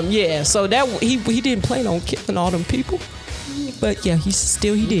 so that he didn't plan on killing all them people. But he did. He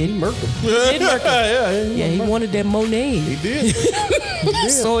murked him. He did murk him. He wanted that Monet. He did.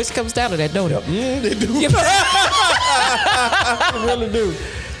 So it comes down to that, don't it? They do. They really do.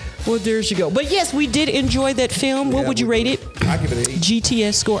 Well, there you go. But yes, we did enjoy that film. What would you rate it? I give it an 8.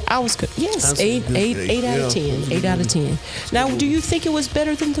 GTS score. I was good. Yes, 8 out of 10. 8 out of 10. Now, do you think it was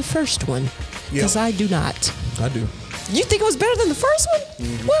better than the first one? Because I do not. I do. You think it was better than the first one?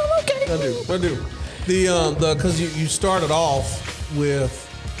 Mm-hmm. Well, okay. I do. Because you started off with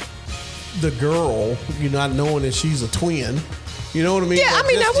the girl, you not knowing that she's a twin. You know what I mean? Yeah,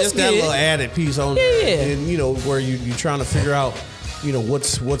 that was just good. That little added piece on there. And where you're trying to figure out,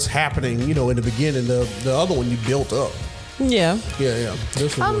 what's happening. In the beginning, the other one you built up. Yeah.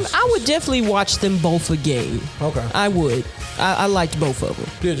 This one I would definitely watch them both again. Okay. I would. I liked both of them.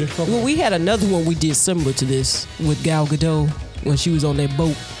 Did you? Okay. Well, we had another one we did similar to this with Gal Gadot when she was on that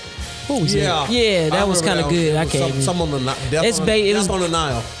boat. What was that? Yeah, that was kind of good. I can't. Some on the Death on the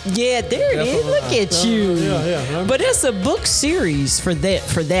Nile. Yeah, there it is. Look at you. Yeah. But it's a book series for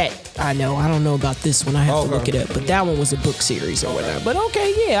that. I know. I don't know about this one. I have to look it up. But that one was a book series or whatever. But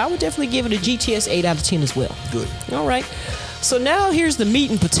okay, I would definitely give it a GTS 8 out of 10 as well. Good. All right. So now here's the meat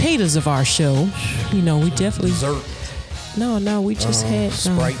and potatoes of our show. We definitely. Dessert. No, we just had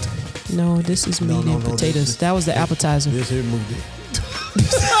Sprite. No, this is meat and potatoes. That was the appetizer. This here movie.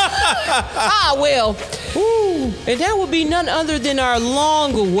 Well. Ooh. And that would be none other than our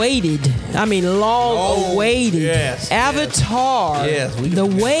long-awaited Avatar. Yes. The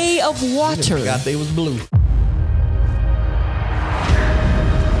Way of Water. We forgot they was blue.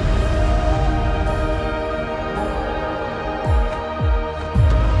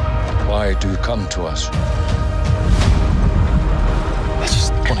 Why do you come to us? I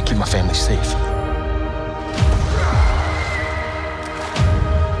just want to keep my family safe.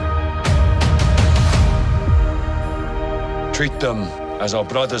 Treat them as our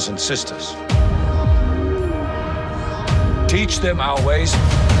brothers and sisters. Teach them our ways.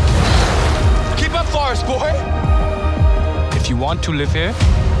 forest, boy. If you want to live here,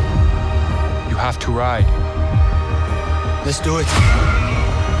 you have to ride. Let's do it.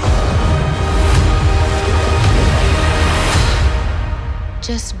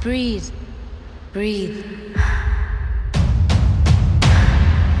 Just breathe. Breathe.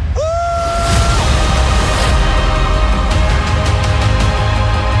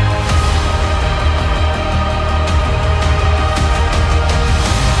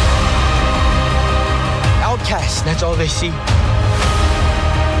 Outcasts, that's all they see.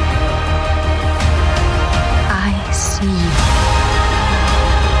 I see.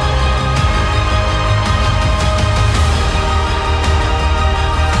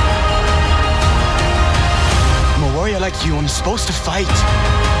 I'm a warrior like you. I'm supposed to fight.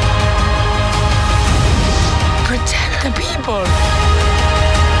 Protect the people.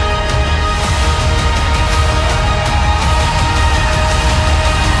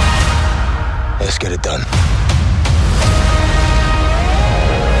 Let's get it done.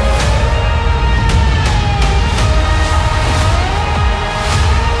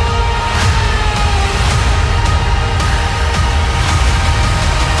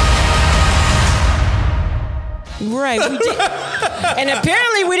 Right, we did. And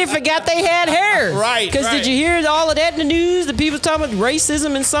apparently we didn't forget they had hair. Right, Because did you hear all of that in the news? The people talking about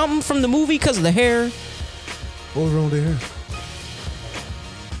racism and something from the movie because of the hair. What was wrong with their hair?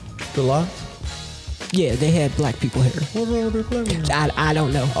 The locks? Yeah, they had black people hair. What's wrong with their black people? I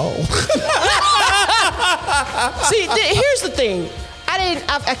don't know. Oh. See, here's the thing.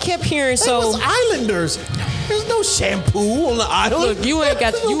 I kept hearing They was islanders. There's no shampoo on the island. Look, you ain't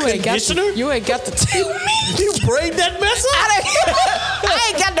got the You braid that mess up? I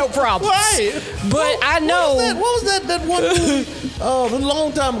ain't got no problem. Right. But I know. What was that one movie? A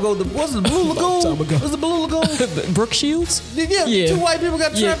long time ago. Was it the Blue Lagoon? Was it the Blue Lagoon? Brooke Shields? Yeah. Two white people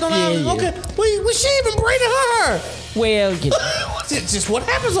got trapped on the island. Yeah. Okay. Well, she even braided her hair. Well, you know. It's just what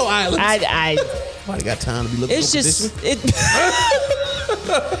happens on islands. Nobody got time to be looking. It's just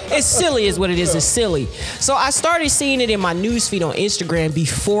it's silly is what it is. It's silly. So I started seeing it in my newsfeed on Instagram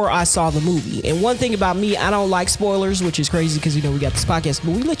before I saw the movie. And one thing about me, I don't like spoilers, which is crazy because we got this podcast,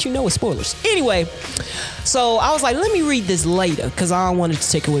 but we let you know it's spoilers. Anyway, so I was like, let me read this later because I don't want it to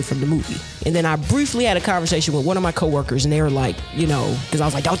take away from the movie. And then I briefly had a conversation with one of my coworkers, and they were like, because I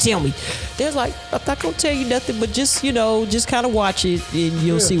was like, don't tell me. They was like, I'm not gonna tell you nothing, but just kind of watch it and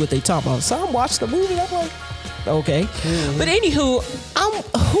you'll see what they talk about. So I'm watching the movie. I'm like, okay. Mm-hmm. But anywho,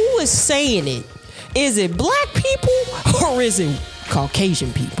 who is saying it? Is it black people or is it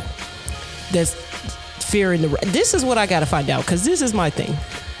Caucasian people that's fearing the? This is what I got to find out because this is my thing.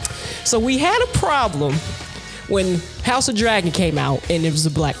 So we had a problem when House of Dragon came out and it was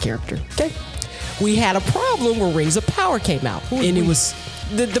a black character. Okay, we had a problem when Rings of Power came out and it was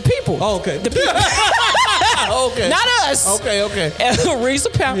the people. Oh, okay. The people. Okay. Not us. Okay. Rings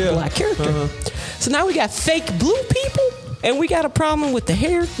of Power, black character. Uh-huh. So now we got fake blue people, and we got a problem with the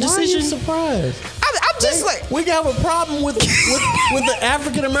hair decision. Why are you surprised? I'm just like we have a problem with the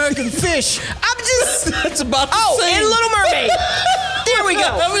African American fish. I'm just that's about the same. And Little Mermaid. There we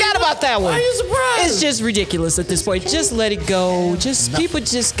go. Forgot about that one. Why are you surprised? It's just ridiculous at this point. Just let it go. Just people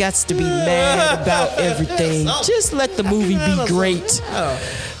just got to be mad about everything. Just let the movie be great.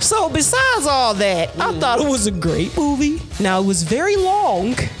 So besides all that, I thought it was a great movie. Now it was very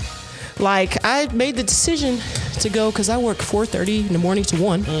long. Like I made the decision to go because I work 4:30 in the morning to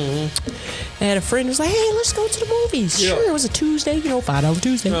 1. Mm-hmm. I had a friend who was like, "Hey, let's go to the movies." Yeah. Sure, it was a Tuesday, $5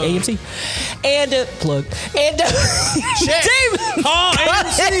 Tuesday, AMC, and plug and David. Call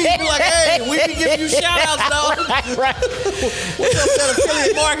AMC. Be like, "Hey, we be giving you shout outs, dog." Right. What's up that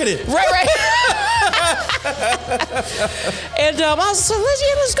affiliate marketing? Right. And I was like,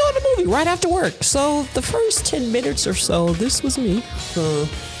 let's go to the movie right after work. So the first 10 minutes or so, this was me.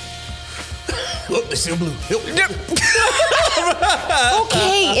 Look, it's still blue.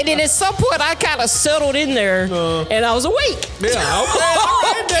 Okay, and then at some point I kind of settled in there, and I was awake. Yeah,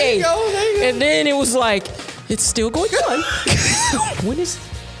 okay. There you go. And then it was like, it's still going on. When is?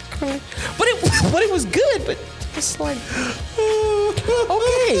 But it was good. But it's like, okay.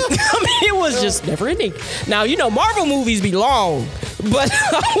 I mean, it was just never ending. Now Marvel movies be long, but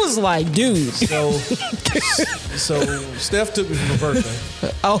I was like, dude. So So Steph took me for my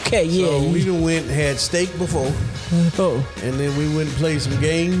birthday. Okay, yeah. So we done went and had steak before. Oh. And then we went and played some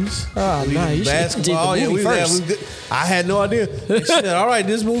games. Oh, nice. Basketball. You did the movie first. I had no idea. She said, all right,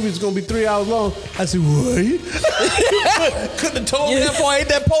 this movie is going to be 3 hours long. I said, what? Couldn't have told me that before I ate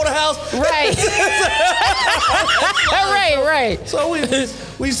that porterhouse. Right. right. So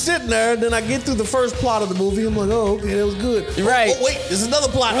we sitting there, and then I get through the first plot of the movie. I'm like, oh, okay, that was good. Right. Oh, wait, there's another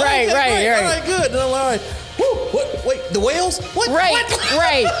plot. Right. All right, good. And I'm like, all right. What? Wait, the whales? What? Right. What?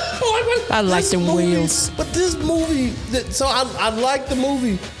 Right. I like This the movie- whales. But this movie, so I like the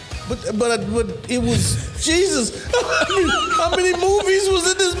movie, but it was Jesus. How many movies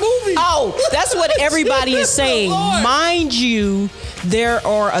was in this movie? Oh, that's what everybody is saying. Lord. Mind you, there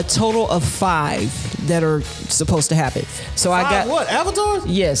are a total of 5 that are supposed to happen. So I got what? Avatars?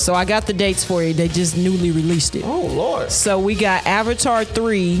 Yes, so I got the dates for you. They just newly released it. Oh Lord. So we got Avatar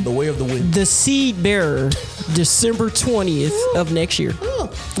 3, The Way of the Wind. The Seed Bearer, December 20th of next year.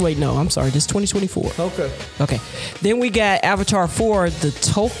 Oh. Wait, no, I'm sorry. This is 2024. Okay. Then we got Avatar 4, The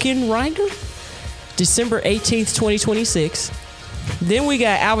Tolkien Rider, December 18th, 2026. Then we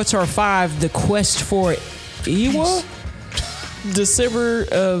got Avatar 5, The Quest for Iwa, December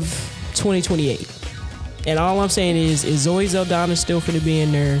of 2028. And all I'm saying is Zoe Saldana still finna be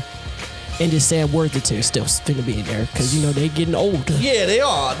in there, and just Sam Worthington is still finna be in there because you know they're getting older. Yeah, they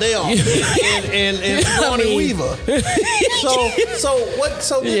are. and Sigourney Weaver. So what?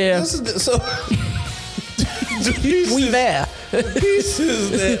 So Yeah. this is so. The pieces, We there. the pieces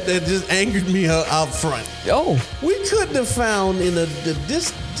that just angered me out front. Oh, We couldn't have found in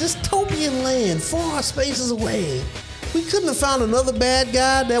this dystopian land, far spaces away. We couldn't have found another bad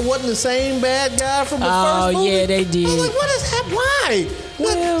guy that wasn't the same bad guy from the first movie. yeah, they did. I was like, what is happening? Why?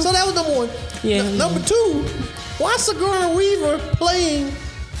 Well, So that was number one. Yeah. Number two, why Sigourney Weaver playing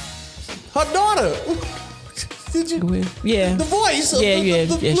her daughter? Did you? Yeah. The voice. Of Yeah, the, yeah,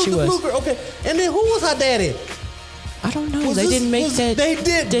 the, yeah, she the was. blue girl. Okay. And then who was her daddy? I don't know. Was They this- didn't make was- that. they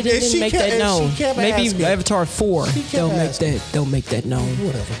did. They And didn't she make kept- that and known. she kept Maybe asking. Avatar 4. She kept They'll make asking. that. They'll make that known.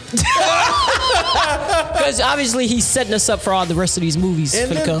 Whatever. Because obviously he's setting us up for all the rest of these movies And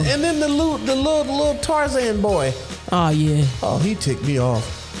for the come. then the little Tarzan boy. Oh yeah. Oh, he ticked me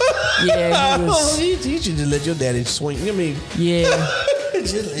off. Yeah. He was, you should just let your daddy swing. I mean, yeah. Yeah,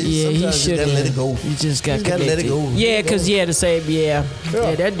 he sometimes should you gotta have. let it go. He just got You gotta let it connected. go. Yeah, because Let it go. the same. Yeah,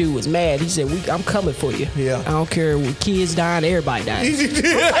 that dude was mad. He said, "I'm coming for you. Yeah. I don't care what kids dying, everybody dying." Like,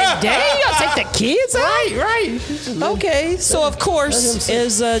 dang, you gotta take the kids out? Right. Okay, so of course,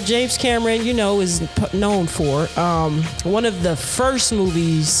 as James Cameron, you know, is known for, one of the first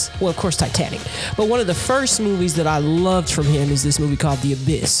movies, well, of course, Titanic, but one of the first movies that I loved from him is this movie called The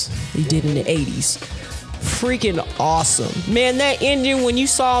Abyss. He did in the 80s. Freaking awesome. Man, that ending when you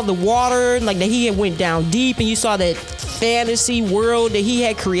saw the water, like that he had went down deep and you saw that fantasy world that he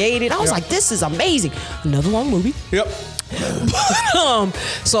had created, I was like, this is amazing. Another long movie. Yep.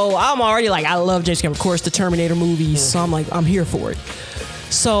 So I'm already like, I love James Cameron. Of course, the Terminator movies. So I'm like, I'm here for it.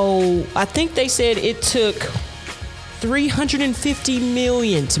 So I think they said it took $350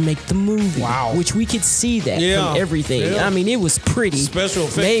 million to make the movie. Wow. Which we could see that Yeah. from everything. Yeah. I mean, it was pretty. Special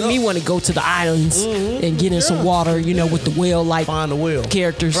effects Made me up. want to go to the islands and get in some water, you know, with the whale-like Find the whale.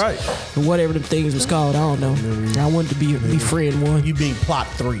 characters. Right. Or whatever them things was called. I don't know. I wanted to befriend one. You being plot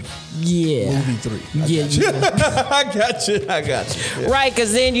 3. Yeah. Movie 3. Yeah. I got you. Yeah. Right,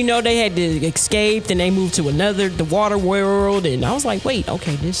 because then, you know, they had to escape and they moved to the water world. And I was like, wait,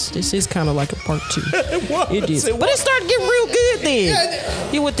 okay, this is kind of like a part 2. It is. But it started getting real good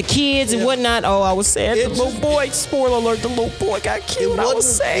then. Yeah, with the kids and whatnot. Oh, I was sad. The little boy, spoiler alert, the little boy got killed. I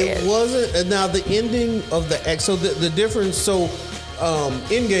was sad. It wasn't. And now the ending of the X. So the difference. So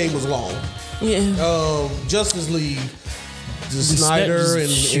Endgame was long. Yeah. Justice League. Snyder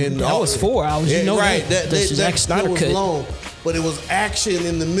and that was 4 hours. You know right. that Zack Snyder was cut. long, but it was action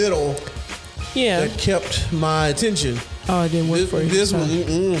in the middle Yeah. that kept my attention. Oh, it didn't work for you. This one, Okay.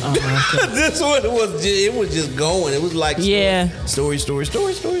 this one was just going. It was like story.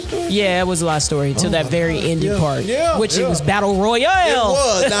 Yeah, it was a lot of story until that very ending part. Yeah, which it was Battle Royale. It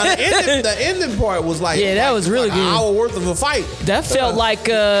was. Now the ending part was like that was really like good. An hour worth of a fight. That felt like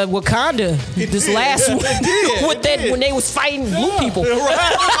Wakanda. This last one with that when they was fighting blue people.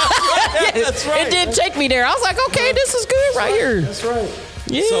 That's right. It did take me there. I was like, okay, this is good right here. That's right.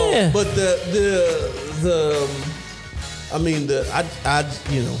 Yeah. So, but at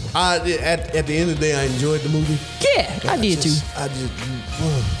the end of the day, I enjoyed the movie. Yeah, I did too.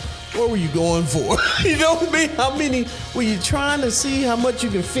 What were you going for? You know what I mean? How many were you trying to see how much you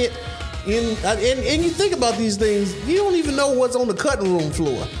can fit in? And you think about these things, you don't even know what's on the cutting room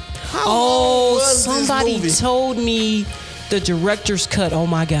floor. How long was somebody this movie? told me the director's cut. Oh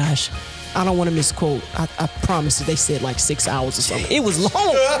my gosh. I don't want to misquote. I promise that they said like 6 hours or something. It was long.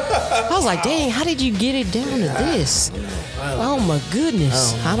 I was like, dang, how did you get it down to this? Oh my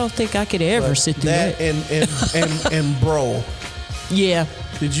goodness. I don't think I could ever sit through that. And Bro. Yeah.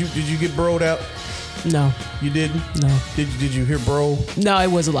 Did you get broed out? No. You didn't? No. Did you hear bro? No,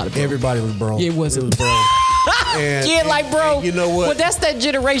 it was a lot of bro. Everybody was bro. It was bro. And, yeah, like bro. And you know what? Well, that's that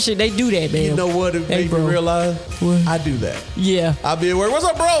generation. They do that, man. You know what? It made me realize what? I do that. Yeah. I'll be at work. What's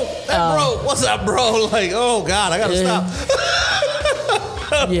up, bro? Bro. What's up, bro? Like, oh God, I gotta stop.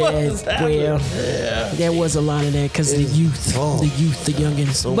 There was a lot of that because the youth, the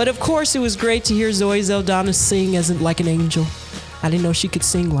youngins. But of course, it was great to hear Zoe Saldana sing as like an angel. I didn't know she could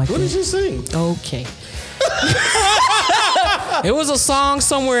sing like that. What did she sing? Okay. It was a song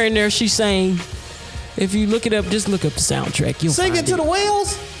somewhere in there she sang. If you look it up, just look up the soundtrack. You'll Sing find it to the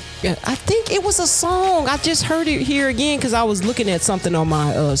whales? Yeah, I think it was a song. I just heard it here again because I was looking at something on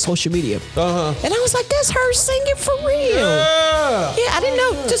my social media. And I was like, that's her singing for real. Yeah, I didn't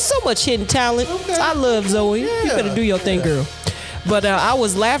know. Just so much hidden talent. Okay. I love Zoe. You better do your thing, girl. But I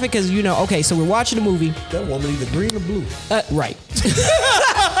was laughing because, okay, so we're watching the movie. That woman either green or blue. Right.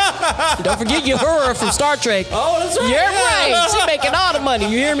 Don't forget your her from Star Trek. Oh, that's right. You're right. She's making all the money.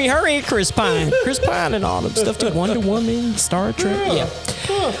 You hear me? Her and Chris Pine. Chris Pine and all the stuff too. Wonder Woman, Star Trek. Yeah.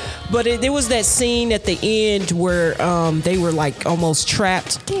 But there was that scene at the end where they were like almost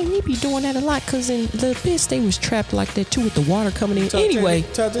trapped. Damn, you be doing that a lot because in the Abyss they was trapped like that too with the water coming in. Anyway.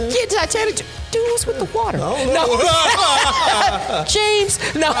 Titanic? Yeah, Titanic. Dude, what's with the water? No. James.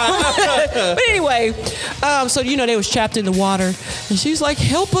 No. But anyway, so they was trapped in the water. And she's like,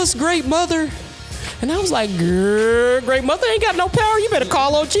 help us, great mother. And I was like, great mother ain't got no power. You better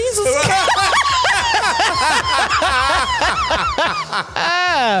call on Jesus.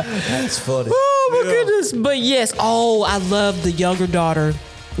 That's funny. Oh, my goodness. But yes, I love the younger daughter.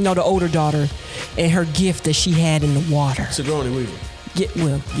 No, the older daughter. And her gift that she had in the water. Sigourney Weaver. Yeah,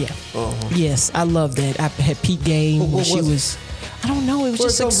 Yes, I love that. I had Pete Game when she was... I don't know. It was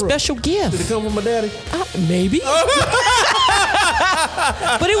just a special gift. Did it come from my daddy? Maybe.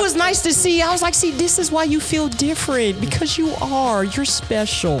 But it was nice to see. I was like, see, this is why you feel different. Because you're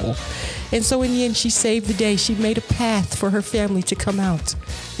special. And so in the end, she saved the day. She made a path for her family to come out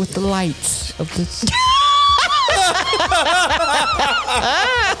with the lights of the...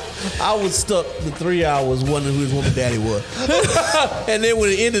 I was stuck the 3 hours wondering who his woman daddy was. And then when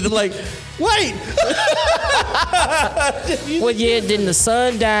it ended, I'm like, wait. Well, yeah, then the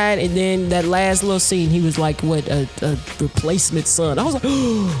son died, and then that last little scene, he was like, what, a replacement son. I was like,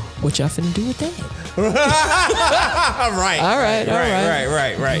 what y'all finna do with that? Right.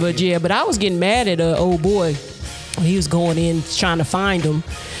 But I was getting mad at old boy. He was going in trying to find him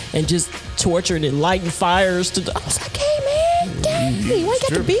and just torturing and lighting fires. I was like, hey, man, dang, why you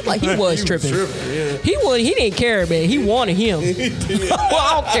got to be like he was tripping? He didn't care, man. He wanted him. Well,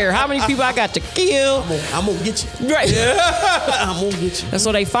 I don't care how many people I got to kill. I'm going to get you. Right. I'm going to get you. And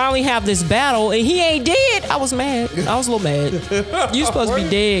so they finally have this battle, and he ain't dead. I was mad. I was a little mad. You supposed to be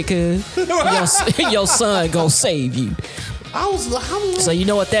dead because your son going to save you. So you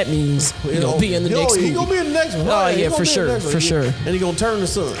know what that means. You're going to be in the next movie. He's going to be in the next one. Oh, yeah, for sure. And he's going to turn the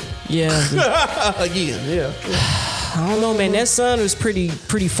sun. Yeah. Again, yeah. I don't know, man. That son was pretty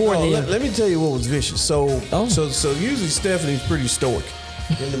for them. Let me tell you what was vicious. So usually Stephanie's pretty stoic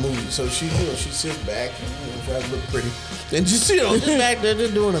in the movie. So she sits back and tries to look pretty. And just, just back there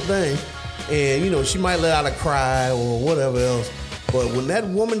just doing her thing. And, she might let out a cry or whatever else. But when that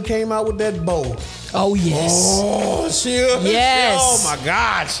woman came out with that bow. Oh, yes. Oh, yes. Oh, my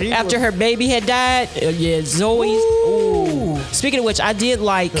God. After her baby had died, Zoe. Ooh. Speaking of which, I did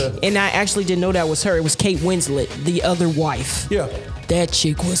like, and I actually didn't know that was her. It was Kate Winslet, the other wife. Yeah. That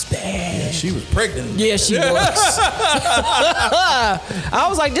chick was bad. Yeah, she was pregnant. Yeah, she was. I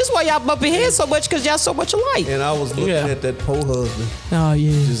was like, this is why y'all bumping heads so much because y'all so much alike. And I was looking at that poor husband. Oh,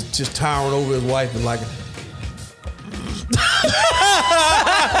 yeah. Just towering over his wife and like...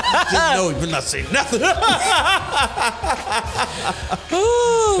 Just know you better not say nothing.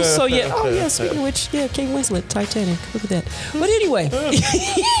 So yeah. Speaking of which, Kate Winslet, Titanic. Look at that. But anyway,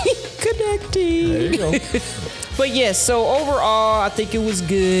 connecting. There you go. But yes, so overall, I think it was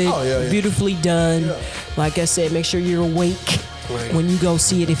good. Oh, yeah. Beautifully done. Yeah. Like I said, make sure you're awake when you go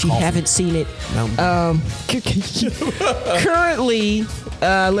see it if you haven't seen it. Currently,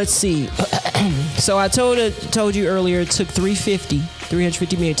 let's see. So I told you earlier it took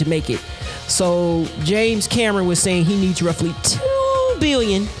 $350 million to make it. So James Cameron was saying he needs roughly $2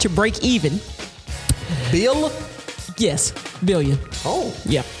 billion to break even. Bill? Yes, billion. Oh.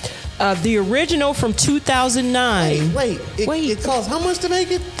 Yeah. The original from 2009. Wait. It costs how much to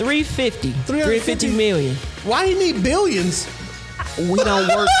make it? $350 million. Why do you need billions? We don't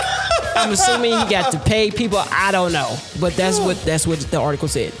work. I'm assuming he got to pay people. I don't know, but that's what the article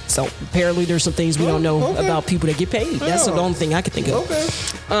said. So apparently, there's some things we don't know about people that get paid. That's the only thing I can think of. Okay.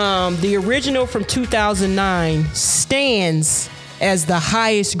 The original from 2009 stands as the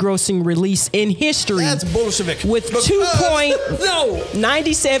highest grossing release in history. That's Bolshevik. With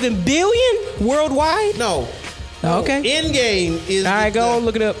 $2.97 billion worldwide. No. Okay. Endgame is. All right, go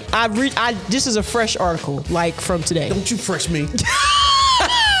look it up. This is a fresh article, like from today. Don't you fresh me.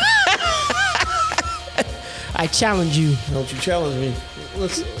 I challenge you. Don't you challenge me.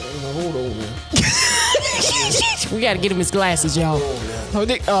 Hold on, man. We got to get him his glasses, y'all. Oh,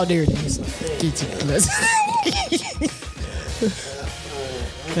 there it is. Get your glasses.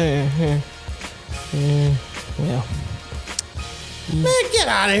 Well. Man, get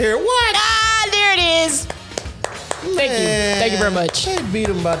out of here. What? There it is. Thank you. Thank you very much. They beat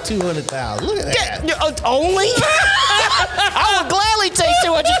him by 200,000. Look at that. Only? I would gladly take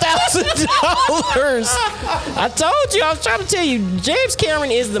 $200,000. I told you. I was trying to tell you. James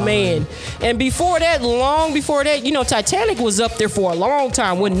Cameron is the man. And before that, long before that, Titanic was up there for a long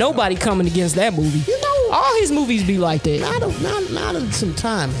time when nobody coming against that movie. All his movies be like that. Now that some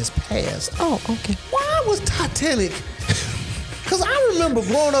time has passed. Oh, okay. Why was Titanic? Because I remember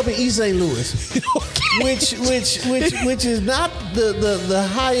growing up in East St. Louis, which is not the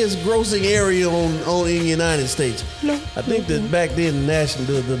highest grossing area in the United States. No. I think that back then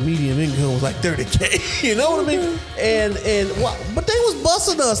the median income was like $30K. You know what I mean? But they was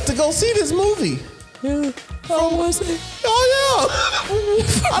busting us to go see this movie. Yeah. Oh, was it? Oh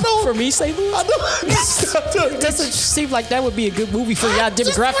yeah. For me, St. Louis. It doesn't seem like that would be a good movie for y'all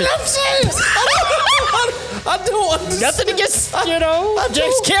demographic. What I'm saying. I don't understand. Nothing against,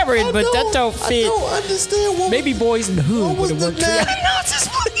 James Cameron, but that don't fit. I don't understand. Maybe Boys in the Hood would have worked for you.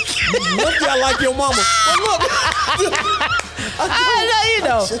 Look, I like your mama. But look.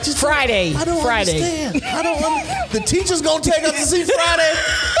 Friday. I don't understand. The teacher's gonna take us to see Friday.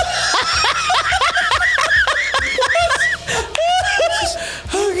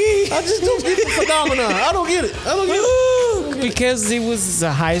 I just don't get the phenomenon. I don't get it. Because it was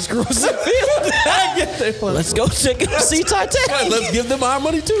the highest grossing film. I get that. Let's go see Titanic. Right, let's give them our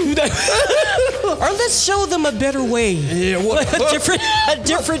money too. Or let's show them a better way. Yeah, a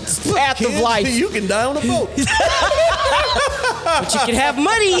different path of life. You can die on a boat. But you can have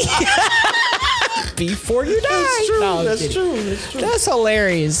money before you die. That's true. That's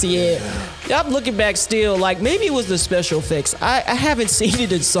hilarious. Yeah. I'm looking back still, like maybe it was the special effects. I haven't seen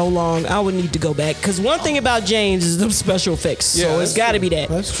it in so long. I would need to go back. Because one thing about James is the special effects. Yeah, so it's got to be that.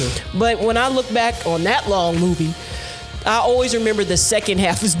 That's true. But when I look back on that long movie, I always remember the second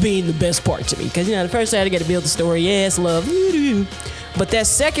half as being the best part to me. Because, the first half, I got to build the story. Yes, love. But that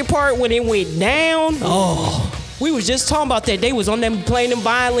second part, when it went down, we was just talking about that. They was on them playing them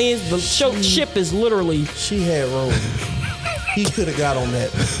violins. The ship is literally. She had room. He could have got on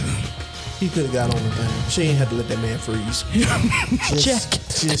that. He could have got on the thing. She ain't had to let that man freeze. Just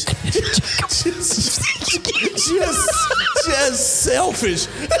selfish.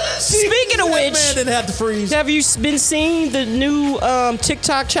 Speaking of which, that man didn't have to freeze. Have you been seeing the new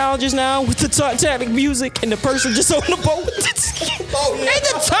TikTok challenges now with the Titanic music and the person just on the boat? Look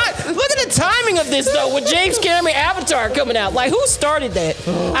at the timing of this though, with James Cameron Avatar coming out. Like, who started that?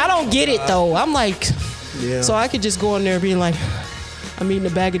 I don't get it though. I'm like, so I could just go in there and be like, I'm eating a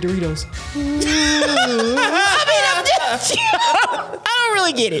bag of Doritos. I don't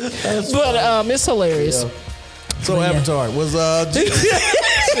really get it, but it's hilarious. Yeah. So but Avatar was what's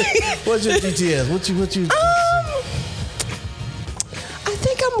your GTS? What you? I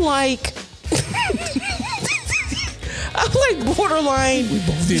think I'm like. I'm like borderline. We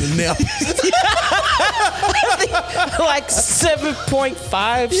both need a nap. Like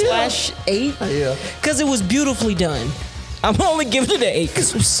 7.5/8. Yeah. Because it was beautifully done. I'm only giving it an 8 because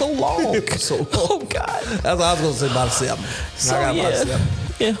it was so long. It was so long. Oh God. That's what I was gonna say, about a 7. So, I got about a 7.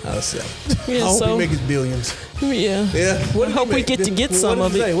 Yeah. About a 7. Yeah, I hope we make it billions. Yeah. Yeah. I hope we get to get some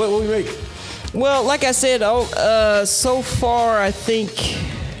of it. What we make? Well, like I said, so far I think.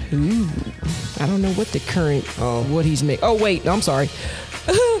 I don't know what the current what he's making. Oh wait, I'm sorry.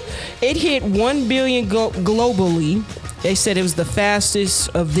 It hit 1 billion globally. They said it was the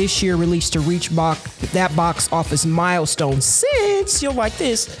fastest of this year release to reach that box office milestone since, you'll like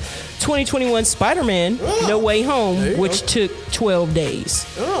this, 2021 Spider-Man No Way Home, which took 12 days.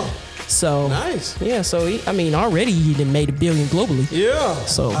 Oh. So nice. Yeah, so already he done made $1 billion globally. Yeah.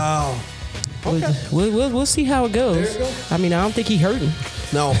 So okay. we'll see how it goes. There you go. I don't think he hurting.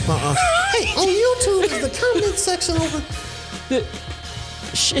 No. On YouTube is the comment section over.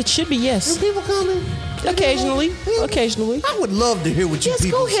 It should be, yes. Do people comment? Occasionally. I would love to hear what you people.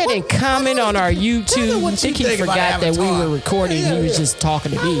 Just go ahead and comment on our YouTube. I think he forgot that we were recording. He was just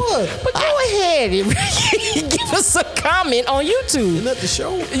talking to me. But go ahead and give us a comment on YouTube. Isn't that the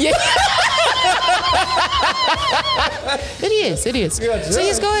show? Yeah. It is. So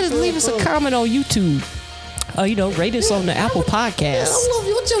just go ahead and leave us a comment on YouTube. Rate us on the Apple Podcast. I love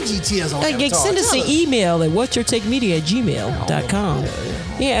you. What's your GTS on Send us an email at whatyourtakemedia@gmail.com.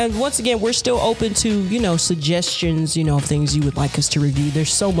 Yeah, and once again, we're still open to, suggestions, of things you would like us to review.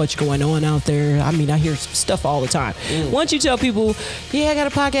 There's so much going on out there. I mean, I hear stuff all the time. Once you tell people, I got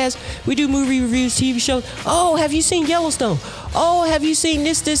a podcast, we do movie reviews, TV shows. Oh, have you seen Yellowstone? Oh, have you seen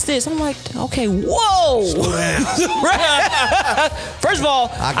this? I'm like, okay, whoa. First of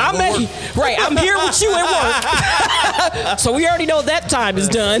all, I'm here with you at work. So we already know that time is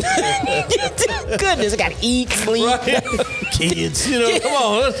done. Goodness, I got to eat, sleep. Right. Kids, come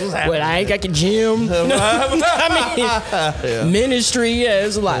on. Well, I ain't got the gym. Ministry,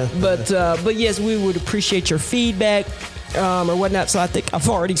 it's a lot. But yes, we would appreciate your feedback or whatnot. So I think I've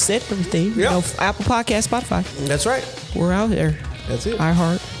already said everything. Yep. Apple Podcast, Spotify. That's right. We're out there. That's it.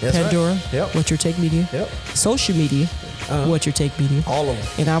 iHeart, Pandora, right. Yep. What's Your Take Media, social media, What's Your Take Media. All of them.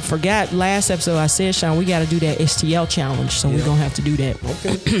 And I forgot last episode I said, Sean, we got to do that STL challenge. So we're going to have to do that.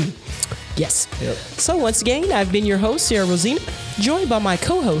 Okay. Yes. Yep. So once again, I've been your host, Sarah Rosina, joined by my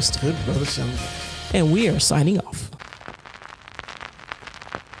co-host. Good brother, Sean. And we are signing off.